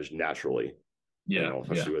 percentage naturally, Yeah. Yeah.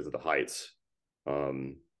 especially with the heights.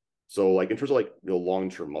 Um, so like in terms of like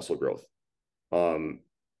long-term muscle growth, um,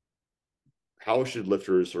 how should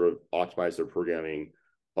lifters sort of optimize their programming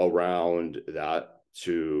around that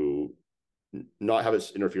to not have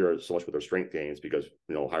it interfere so much with their strength gains because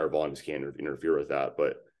higher volumes can interfere with that,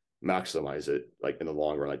 but maximize it like in the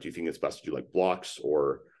long run? Like, do you think it's best to do like blocks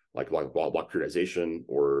or like block periodization,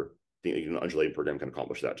 or think an undulating program can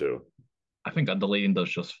accomplish that too? I think undulating does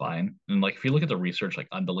just fine. And like if you look at the research, like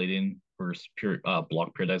undulating versus pure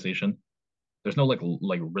block periodization, there's no like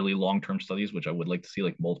really long term studies, which I would like to see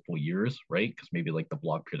like multiple years, right? Because maybe like the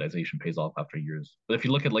block periodization pays off after years. But if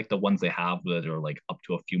you look at like the ones they have that are like up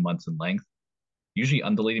to a few months in length, usually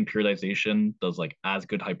undulating periodization does like as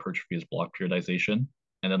good hypertrophy as block periodization,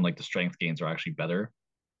 and then like the strength gains are actually better.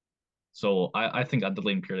 So I think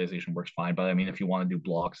undulating periodization works fine, but I mean, if you want to do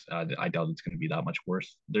blocks, I doubt it's going to be that much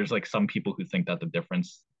worse. There's like some people who think that the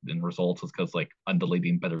difference in results is because like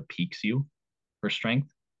undulating better peaks you for strength.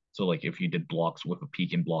 So like if you did blocks with a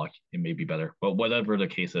peak in block, it may be better. But whatever the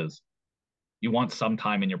case is, you want some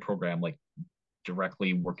time in your program like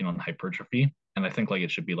directly working on hypertrophy. And I think like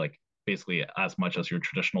it should be like basically as much as your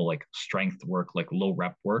traditional like strength work, like low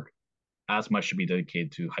rep work, as much should be dedicated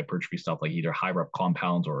to hypertrophy stuff, like either high rep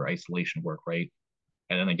compounds or isolation work, right?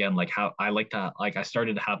 And then again, like how I like to like I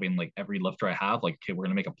started having like every lifter I have, like, okay, we're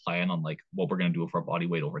gonna make a plan on like what we're gonna do with our body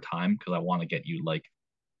weight over time because I want to get you like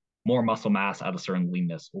more muscle mass at a certain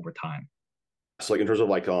leanness over time. So like in terms of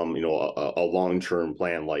like a long-term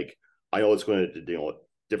plan, like I know it's going to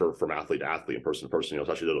differ from athlete to athlete and person to person,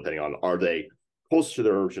 especially depending on are they close to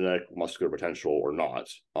their genetic muscular potential or not.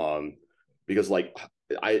 Because like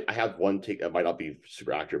I have one take that might not be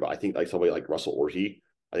super accurate, but I think like somebody like Russell Orhe,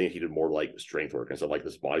 I think he did more like strength work and stuff like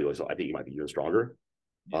this body weight. So I think he might be even stronger.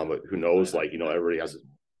 Yeah, But who because knows? I Like think I everybody has, compared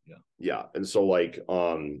them. Yeah. yeah. And so like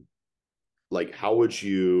how would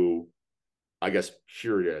you, I guess,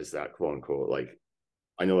 periodize that, quote unquote? Like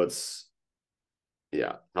I know it's,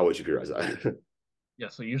 yeah. How would you periodize that? Yeah,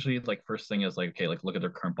 so usually like first thing is like okay, like look at their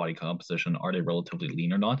current body composition. Are they relatively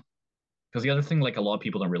lean or not? Because the other thing like a lot of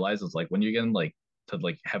people don't realize is like when you're getting like to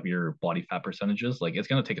like heavier body fat percentages, like it's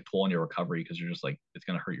gonna take a toll on your recovery because you're just like it's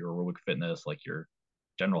gonna hurt your aerobic fitness, like your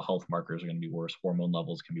general health markers are gonna be worse, hormone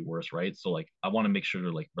levels can be worse, right? So like I want to make sure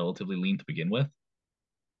they're like relatively lean to begin with.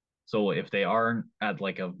 So if they aren't at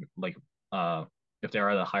like a like if they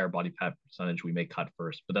are at a higher body fat percentage, we may cut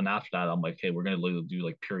first. But then after that, I'm like, okay, we're gonna do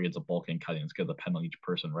like periods of bulking and cutting. It's gonna depend on each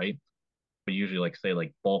person, right? But usually like say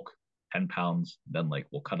like bulk 10 pounds, then like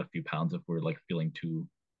we'll cut a few pounds if we're like feeling too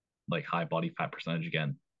like high body fat percentage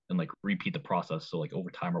again and like repeat the process. So like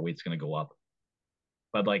over time our weight's gonna go up.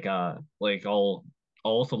 But like I'll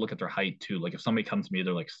I'll also look at their height too. Like if somebody comes to me,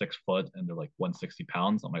 they're like 6 foot and they're like 160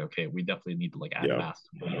 pounds. I'm like, okay, we definitely need to like add Yeah. mass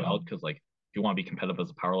to pull you out because like if you want to be competitive as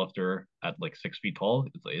a powerlifter at like 6 feet tall,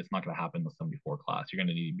 it's not going to happen in the 74 class. You're going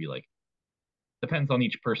to need to be like depends on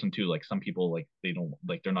each person too. Like some people like they don't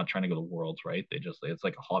like they're not trying to go to worlds, right? They just it's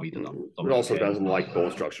like a hobby to them. So I'm It like, also okay, depends on like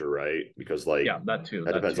bone structure, right? Because like yeah, that too,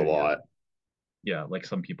 that that depends a too, yeah, lot. yeah. Like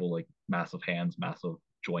some people like massive hands, massive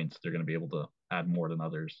joints, they're gonna be able to add more than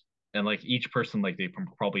others. And like each person, like they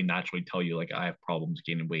probably naturally tell you like I have problems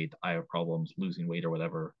gaining weight, I have problems losing weight or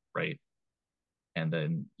whatever, right? And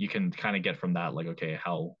then you can kind of get from that like okay,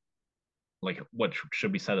 how like what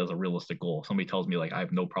should be set as a realistic goal. If somebody tells me like I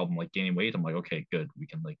have no problem like gaining weight, I'm like okay, good, we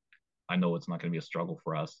can like I know it's not going to be a struggle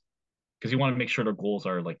for us because you want to make sure their goals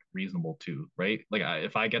are like reasonable too, right? Like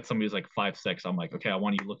if I get somebody who's like 5'6", I'm like, okay, I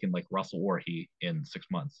want you looking like Russell Orhe in 6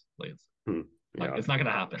 months. Like Hmm. Yeah. it's not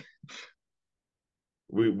gonna happen.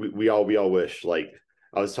 We all wish like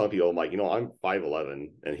I was telling people I'm like, I'm 5'11"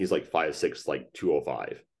 and he's like 5'6", like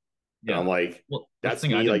 205. And I'm Yeah. like, Well, the that's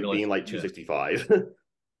thing I me didn't like realize, being like yeah, 265.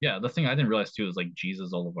 yeah, the thing I didn't realize too is like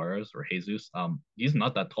Jesus Olivares or Jesus. He's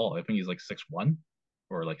not that tall. I think he's like 6'1",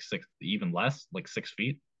 or like six, even less, like 6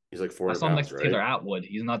 feet. He's like I 400 saw him pounds, next to Taylor right? Atwood.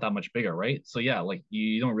 He's not that much bigger, right? So yeah, like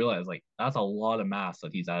you don't realize like that's a lot of mass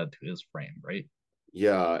that he's added to his frame, right?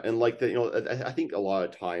 Yeah. And like that, I think a lot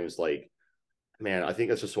of times like, man, I think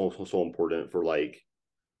that's just so important for like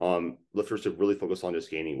lifters to really focus on just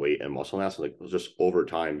gaining weight and muscle mass like just over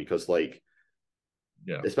time because like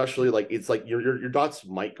Yeah, especially like it's like your dots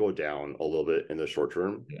might go down a little bit in the short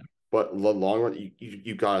term, yeah, but the long run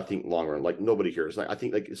you gotta think long run. Like nobody cares. Like, I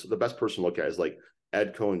think like the best person to look at is like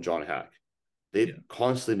Ed Cohn, John Hack. They've yeah.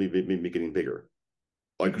 constantly been getting bigger,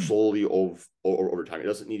 like Hmm. slowly over time. It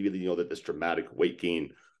doesn't need to be that this dramatic weight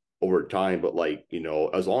gain over time, but like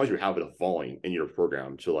as long as you have enough volume in your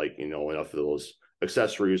program to like enough of those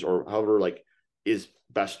accessories or however like is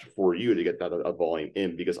best for you to get that volume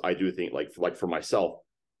in. Because I do think like for myself,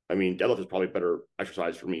 I mean deadlift is probably better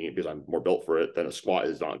exercise for me because I'm more built for it than a squat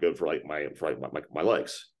is not good for like my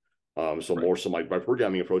legs. So Right. more so my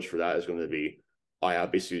programming approach for that is going to be I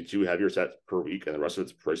have basically 2 heavier sets per week, and the rest of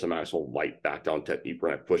it's pretty some actual light back down technique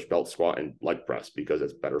where I push, belt, squat, and leg press because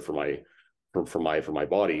it's better for my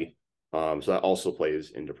body. So that also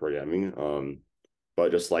plays into programming.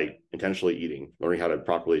 But just like intentionally eating, learning how to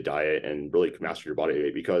properly diet and really master your body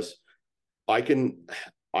weight because I can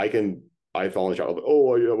I can I fall in the trap of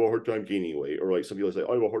oh I have a hard time gaining weight or like some people say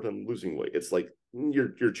oh, I have a hard time losing weight. It's like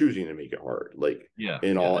you're choosing to make it hard, like Yeah,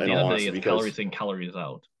 in yeah. all At in the end all of the day, honesty, it's because calories in, calories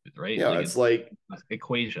out, right? yeah, Like it's it's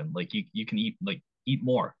equation. Like you can eat like eat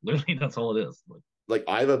more. Literally, that's all it is. like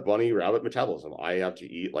I have a bunny rabbit metabolism. I have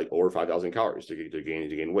to eat like over 5,000 calories to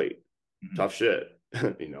gain weight. Mhm. Tough shit.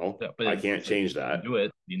 you know, Yeah, but I can't it's like change you that. do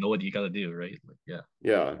it. You know what you got to do, right? Like yeah,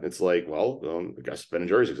 Yeah, it's like, well, I guess Ben and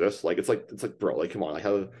Jerry's exist. Like it's like, bro, like come on, like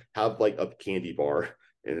have like a candy bar,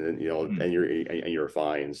 and Mhm. and you're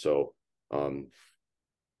fine. So, um,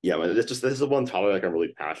 yeah, man, this is one topic like I'm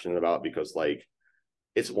really passionate about because like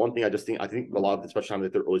it's one thing I think a lot of especially time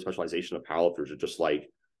like the early specialization of powerlifters are just like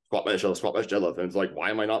squat bench deadlift, and it's like why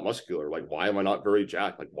am I not muscular? Like why am I not very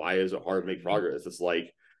jacked? Like why is it hard to make progress? It's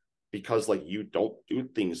like because like you don't do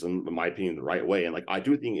things in my opinion the right way, and like I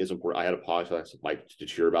do think it's important. I had a podcast like to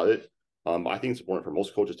cheer about it. I think it's important for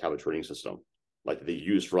most coaches to have a training system like they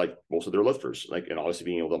use for like most of their lifters, like and obviously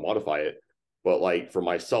being able to modify it. But like for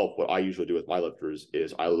myself, what I usually do with my lifters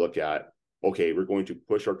is I look at okay, we're going to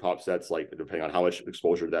push our top sets like depending on how much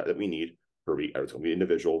exposure that we need per week. It's going to be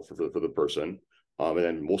individual for the person, and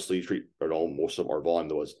then mostly treat most of our volume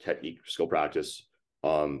though as technique, skill practice,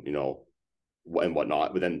 you know, and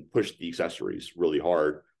whatnot, but then push the accessories really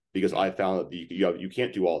hard because I found that you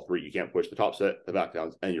can't do all three. You can't push the top set, the back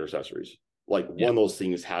downs, and your accessories. Like yeah, one of those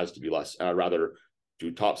things has to be less. And I'd rather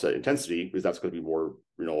do top set intensity because that's going to be more,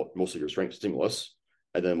 most of your strength stimulus.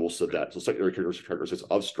 And then we'll set right. that. So secondary characteristics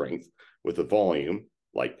of strength with the volume,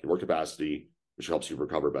 like your capacity, which helps you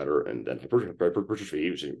recover better, and then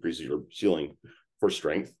hypertrophy, which increases your ceiling for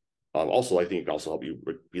strength. Also, I think it can also help you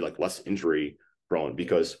be like less injury prone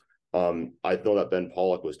because I know that Ben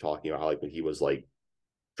Pollock was talking about how like when he was like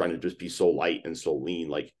trying to just be so light and so lean,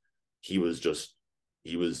 like he was just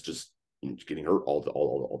he was just getting hurt all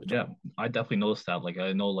the Yeah, time. I definitely noticed that. Like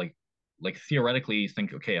I know like theoretically you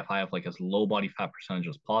think okay if I have like as low body fat percentage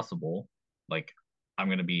as possible, like I'm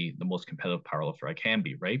gonna be the most competitive powerlifter I can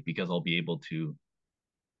be, right? Because I'll be able to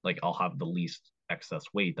like I'll have the least excess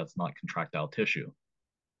weight that's not contractile tissue.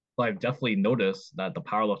 But I've definitely noticed that the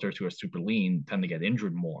powerlifters who are super lean tend to get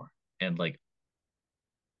injured more. And like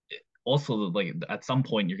also like at some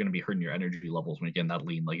point you're going to be hurting your energy levels when you're getting that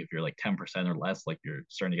lean. Like if you're like 10% or less, like you're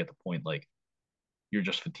starting to get the point like you're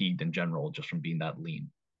just fatigued in general just from being that lean.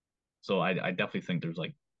 So I definitely think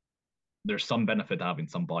there's some benefit to having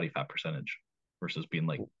some body fat percentage versus being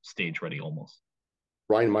like stage ready almost.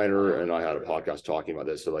 Ryan Miner and I had a podcast talking about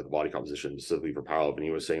this, so like the body composition specifically for powerlifting. And he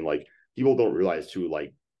was saying like people don't realize too,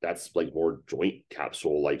 like that's like more joint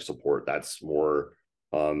capsule like support. That's more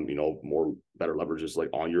more better leverages like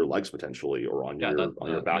on your legs potentially, or on Yeah,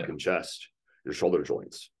 your back yeah. and chest, your shoulder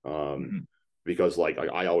joints. Mm-hmm. Because like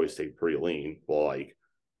I always stay pretty lean. Well, like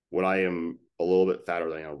when I am a little bit fatter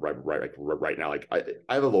than I am right now, like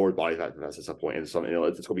I have a lower body fat at some point, and some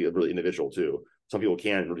it's going to be really individual too. Some people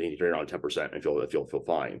can really train around 10% and feel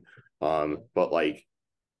fine, but like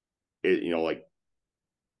like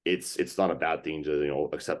it's not a bad thing to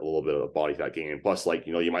accept a little bit of body fat gain. Plus, like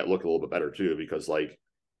you might look a little bit better too, because like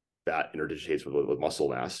that interdigitates with muscle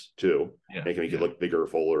mass too. Yeah, And it can make you look bigger,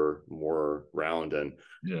 fuller, more round, and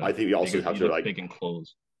yeah. I think we also Bigger, have you to look like big in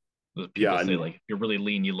clothes. People yeah, say and like if you're really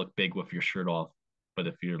lean, you look big with your shirt off, but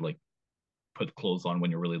if you're like put clothes on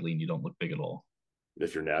when you're really lean, you don't look big at all.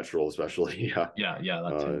 if you're natural, especially, yeah. Yeah, yeah,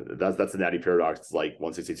 that too. That's the natty paradox. It's like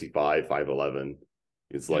 165, 5'11".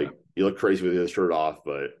 It's Yeah, like you look crazy with your shirt off,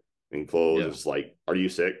 but in clothes, yeah, it's like, are you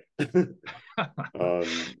sick? um,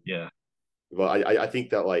 yeah, but I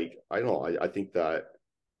think that like I don't know, I think that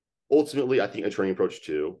ultimately I think a training approach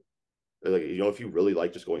too, like if you really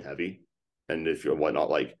like just going heavy, and if you're whatnot,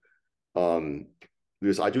 like um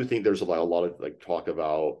because I do think there's a lot of like talk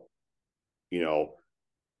about you know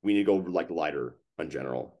we need to go like lighter in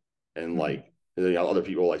general. And mm-hmm. like other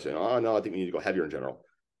people like saying, oh no, I think we need to go heavier in general.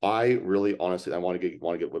 I really honestly I want to get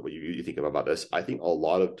what you think about this. I think a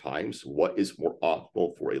lot of times what is more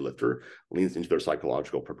optimal for a lifter leans into their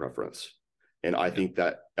psychological preference. And I Yeah, think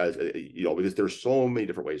that as because there's so many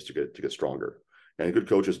different ways to get stronger. And good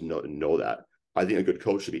coaches know that. I think a good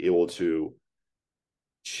coach should be able to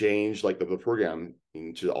change like the program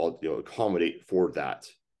to all accommodate for that,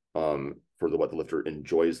 for what the lifter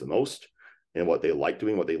enjoys the most and what they like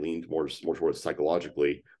doing, what they lean more towards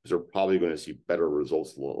psychologically, because they're probably going to see better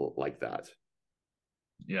results like that.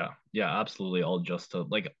 yeah, yeah, absolutely.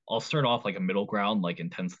 I'll start off like a middle ground, like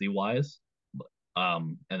intensity wise,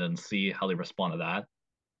 and then see how they respond to that.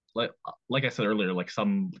 Like I said earlier, like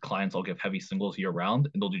some clients I'll give heavy singles year round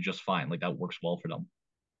and they'll do just fine. Like that works well for them.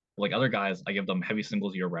 Like other guys, I give them heavy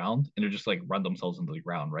singles year round and they're just like run themselves into the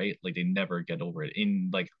ground, right? Like they never get over it. In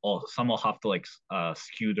like all some will have to like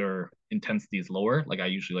skew their intensities lower. Like I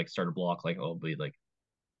usually like start a block, like I'll be like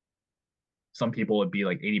some people would be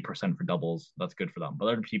like 80% for doubles. That's good for them. But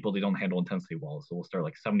other people, they don't handle intensity well. So we'll start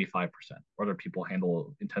like 75%. Other people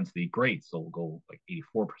handle intensity great. So we'll go like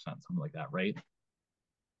 84%, something like that, right?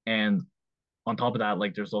 And on top of that,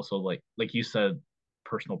 like there's also like you said,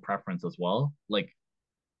 personal preference as well. Like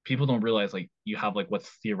people don't realize like you have like what's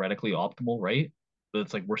theoretically optimal, right? But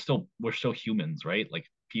it's like we're still humans, right? Like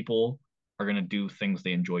people are gonna do things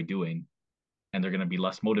they enjoy doing, and they're gonna be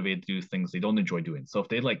less motivated to do things they don't enjoy doing. So if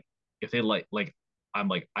they like I'm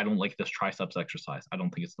like I don't like this triceps exercise. I don't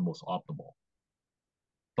think it's the most optimal,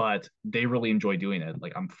 but they really enjoy doing it.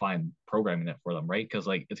 Like I'm fine programming it for them, right? Because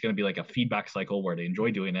like it's gonna be like a feedback cycle where they enjoy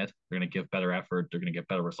doing it. They're gonna give better effort. They're gonna get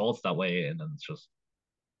better results that way, and then it's just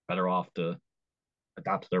better off to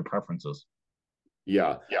adapt to their preferences.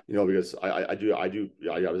 Yeah, Yeah. because I do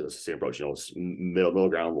yeah, I have the same approach. Middle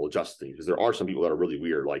ground will adjust things, because there are some people that are really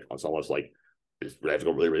weird, like on almost like they have to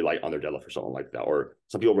go really light on their deadlift or something like that. Or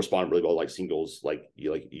some people respond really well like singles like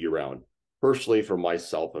year round. Personally, for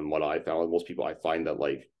myself and what I found, most people I find that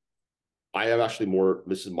like I am actually more.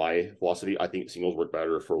 This is my philosophy. I think singles work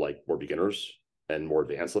better for like more beginners and more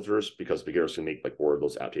advanced lifters, because beginners can make like more of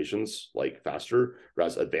those adaptations like faster,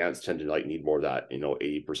 whereas advanced tend to like need more of that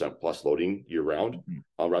 80% plus loading year round. Mhm.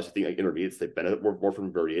 Whereas I think like intermediates, they benefit more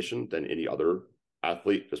from variation than any other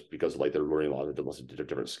athlete, just because like they're learning a lot of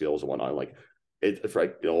different skills and whatnot. Like it's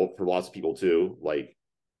like for lots of people too, like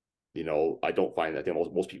I don't find that. I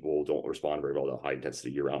think most people don't respond very well to high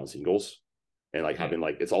intensity year round singles, and like Yeah. having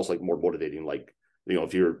like it's also like more motivating. Like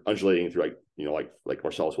if you're undulating through like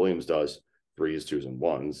Marcellus Williams does, threes, twos, and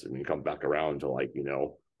ones, and you come back around to like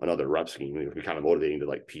another rep scheme, it can be kind of motivating to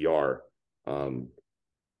like PR.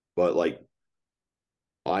 But like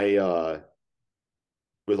I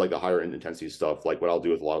with like the higher intensity stuff, like what I'll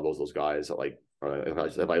do with a lot of those guys, like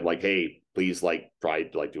if I'm like, hey, please like try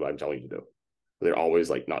to like do what I'm telling you to do, they're always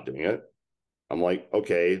like not doing it. I'm like,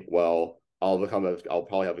 okay, well, I'll become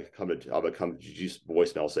G's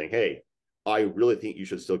voicemail saying, hey, I really think you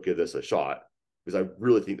should still give this a shot. because I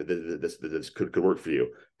really think that this could work for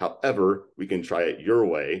you. However, we can try it your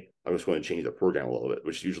way. I'm just going to change the program a little bit,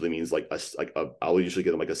 which usually means I'll usually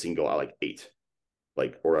give them like a single at like 8,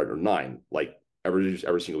 like or 9, like every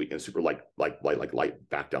single week, and super light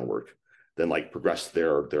back down work. Then like progress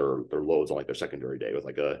their loads on like their secondary day with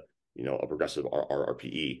like a progressive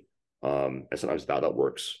RPE. And sometimes that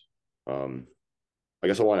works. I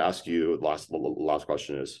guess I want to ask you last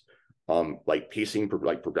question is like pacing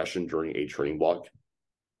like progression during a training block.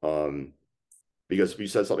 Um, because you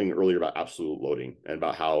said something earlier about absolute loading and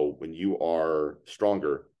about how when you are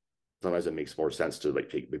stronger, sometimes it makes more sense to like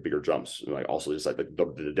take bigger jumps. And like also just like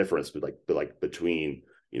the difference between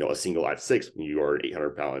a single at 6 when you are an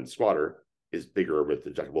 800-pound squatter is bigger with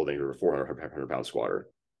injectable than you're a 400-pound squatter.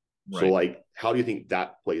 So Right. like, how do you think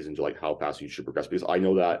that plays into like how fast you should progress? Because I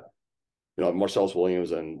know that Marcellus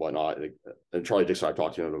Williams and whatnot, and Charlie Dixon, I've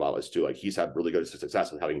talked to him about this too. Like he's had really good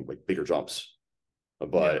success with having like bigger jumps. Yeah.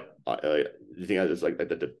 But do you think it's like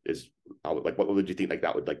that is like what would you think like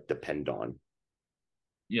that would like depend on?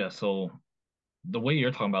 Yeah. So the way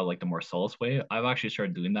you're talking about like the Marcellus way, I've actually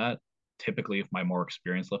started doing that typically with my more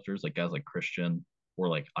experienced lifters, like guys like Christian, or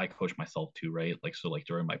like I coach myself too, right? Like so like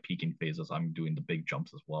during my peaking phases, I'm doing the big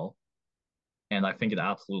jumps as well. And I think it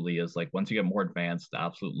absolutely is like once you get more advanced, the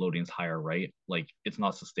absolute loading is higher, right? Like it's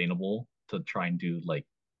not sustainable to try and do like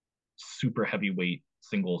super heavyweight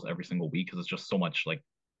singles every single week because it's just so much like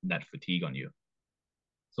net fatigue on you.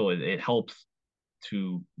 So it helps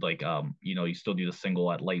to like you still do the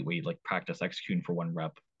single at lightweight, like practice executing for 1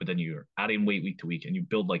 rep, but then you're adding weight week to week and you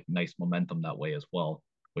build like nice momentum that way as well,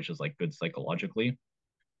 which is like good psychologically.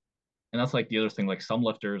 And that's like the other thing, like some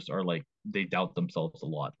lifters are like they doubt themselves a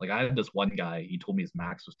lot. Like I had this one guy, he told me his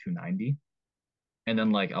max was 290. And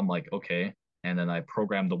then like I'm like, okay. And then I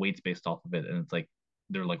programmed the weights based off of it. And it's like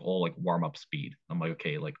they're like all like warm up speed. I'm like,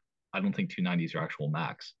 okay, like I don't think 290 is your actual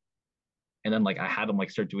max. And then like I had him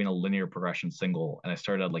like start doing a linear progression single, and I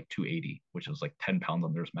started at like 280, which was like 10 pounds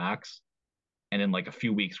under his max. And in like a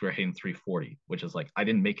few weeks, we are hitting 340, which is like I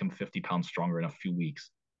didn't make him 50 pounds stronger in a few weeks.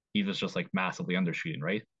 He was just like massively undershooting,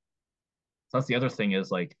 right? So that's the other thing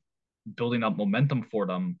is like building up momentum for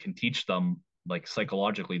them can teach them like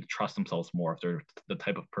psychologically to trust themselves more if they're the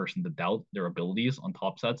type of person to doubt their abilities on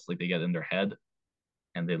top sets, like they get in their head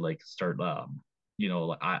and they like start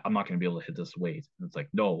like I'm not going to be able to hit this weight. And it's like,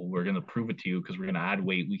 no, we're going to prove it to you because we're going to add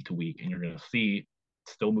weight week to week and you're going to see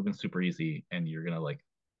it's still moving super easy and you're going to like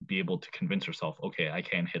be able to convince yourself, okay, I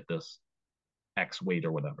can hit this X weight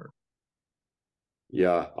or whatever.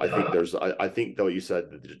 Yeah, I think though you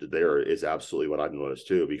said that there is absolutely what I've noticed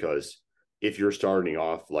too, because if you're starting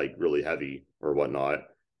off like really heavy or whatnot,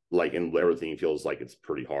 like and everything feels like it's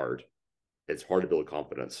pretty hard, it's hard to build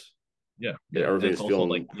confidence. Yeah, Yeah, yeah, and it's everything's also like,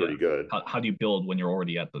 feeling yeah, pretty good. how do you build when you're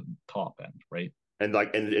already at the top end, right? And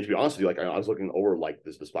to be honest with you, like I was looking over like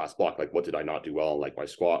this last block, like what did I not do well on like my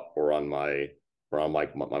squat or on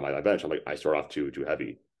like my bench? I'm like I start off too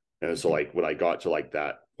heavy, and so Mm-hmm. like when I got to like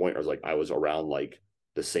that point, I was around like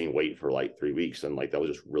the same weight for like 3 weeks, and like that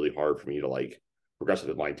was just really hard for me to like progress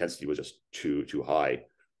because my intensity was just too high.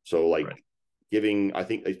 So Right. like I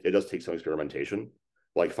think it does take some experimentation,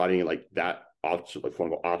 like finding like that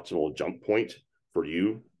optimal jump point for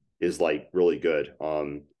you is like really good.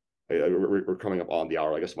 We're coming up on the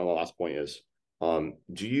hour. I guess my last point is,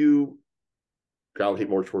 do you gravitate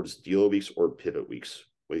more towards deal weeks or pivot weeks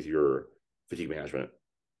with your fatigue management?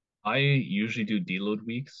 I usually do deload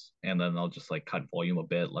weeks and then I'll just like cut volume a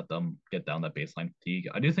bit, let them get down that baseline fatigue.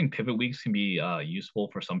 I do think pivot weeks can be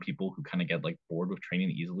useful for some people who kind of get like bored with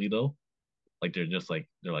training easily though. Like they're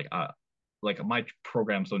like my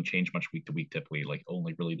programs don't change much week to week typically. Like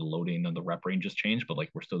only really the loading and the rep ranges change, but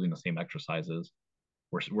like we're still doing the same exercises.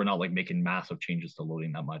 We're not like making massive changes to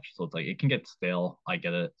loading that much. So it's like it can get stale. I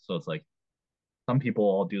get it. So it's like some people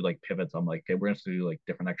all do like pivots. I'm like, okay, we're gonna do like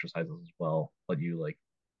different exercises as well. Let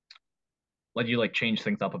you like change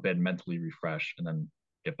things up a bit, mentally refresh, and then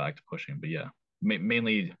get back to pushing. But yeah,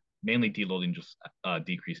 mainly deloading, just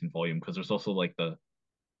decreasing volume because there's also like the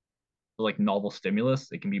like novel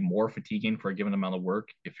stimulus. It can be more fatiguing for a given amount of work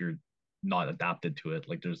if you're not adapted to it.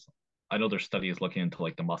 Like I know there's studies looking into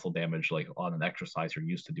like the muscle damage like on an exercise you're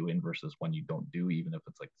used to doing versus when you don't do, even if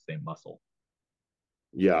it's like the same muscle.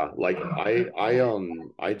 Yeah, like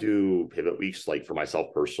I do pivot weeks like for myself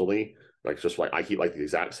personally, like just like I keep like the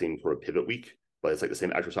exact same sort of pivot week, but it's like the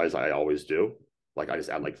same exercise I always do. Like I just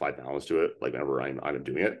add like 5 pounds to it, like whenever I'm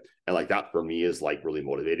doing it, and like that for me is like really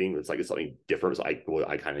motivating. It's something different. So I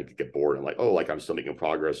kind of get bored and like oh like I'm still making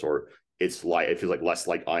progress, or it's like it feels like less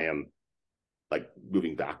like I am like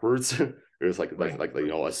moving backwards. It was like Right.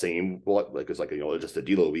 a same what like it's like just a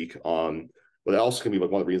deload week. but that also can be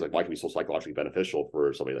like one of the reasons like why it can be so psychologically beneficial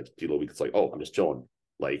for somebody like deal week. It's like, oh, I'm just chilling.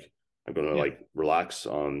 Like I'm gonna Yeah. like relax.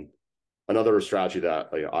 Another strategy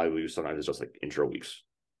that like I use sometimes is just like intro weeks.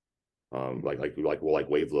 We'll like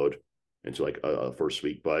wave load into like a first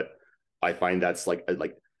week, but I find that's like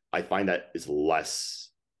I find that is less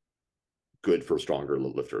good for stronger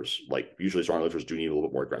lifters. Like usually stronger lifters do need a little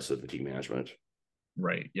bit more aggressive fatigue management.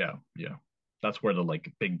 Right. Yeah. Yeah. That's where the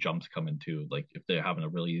like big jumps come into. Like if they're having a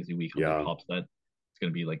really easy week on their Yeah. top set, it's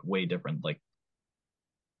gonna be like way different. Like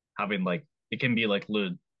having like it can be like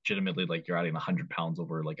legitimately like you're adding 100 pounds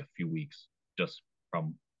over like a few weeks just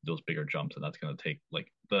from those bigger jumps, and that's gonna take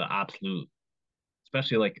like the absolute,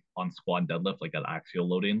 especially like on squat and deadlift, like that axial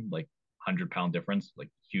loading, like 100 pound difference, like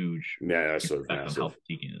huge Massive, effect on how massive.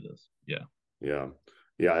 fatiguing it is. Yeah. Yeah.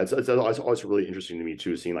 Yeah. It's always really interesting to me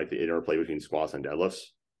too, seeing like the interplay between squats and deadlifts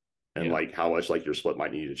and Yeah. like how much like your split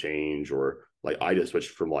might need to change, or like I just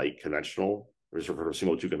switched from like conventional or from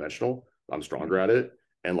sumo to conventional. I'm stronger Mhm. at it,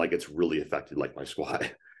 and like it's really affected like my squat.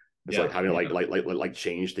 It's like Yeah. having to Yeah. like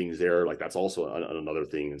change things there. Like that's also another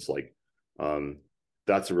thing. It's like um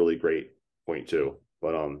that's a really great point too.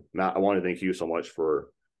 But Matt, I want to thank you so much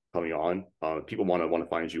for coming on. People want to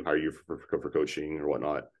find you, hire you for coaching or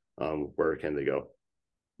whatnot. Where can they go?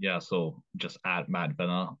 Yeah. So just at Matt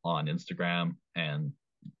Vena on Instagram, and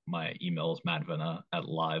my email is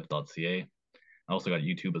mattvena@live.ca. I also got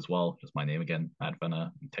YouTube as well, just my name again, Matt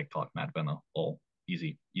Vena, and TikTok, Matt Vena. All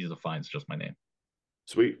easy to find. It's just my name.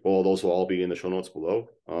 Sweet. Well, those will all be in the show notes below.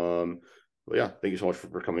 But yeah, thank you so much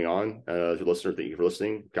for coming on. To the listener, thank you for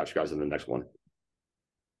listening. Catch you guys in the next one.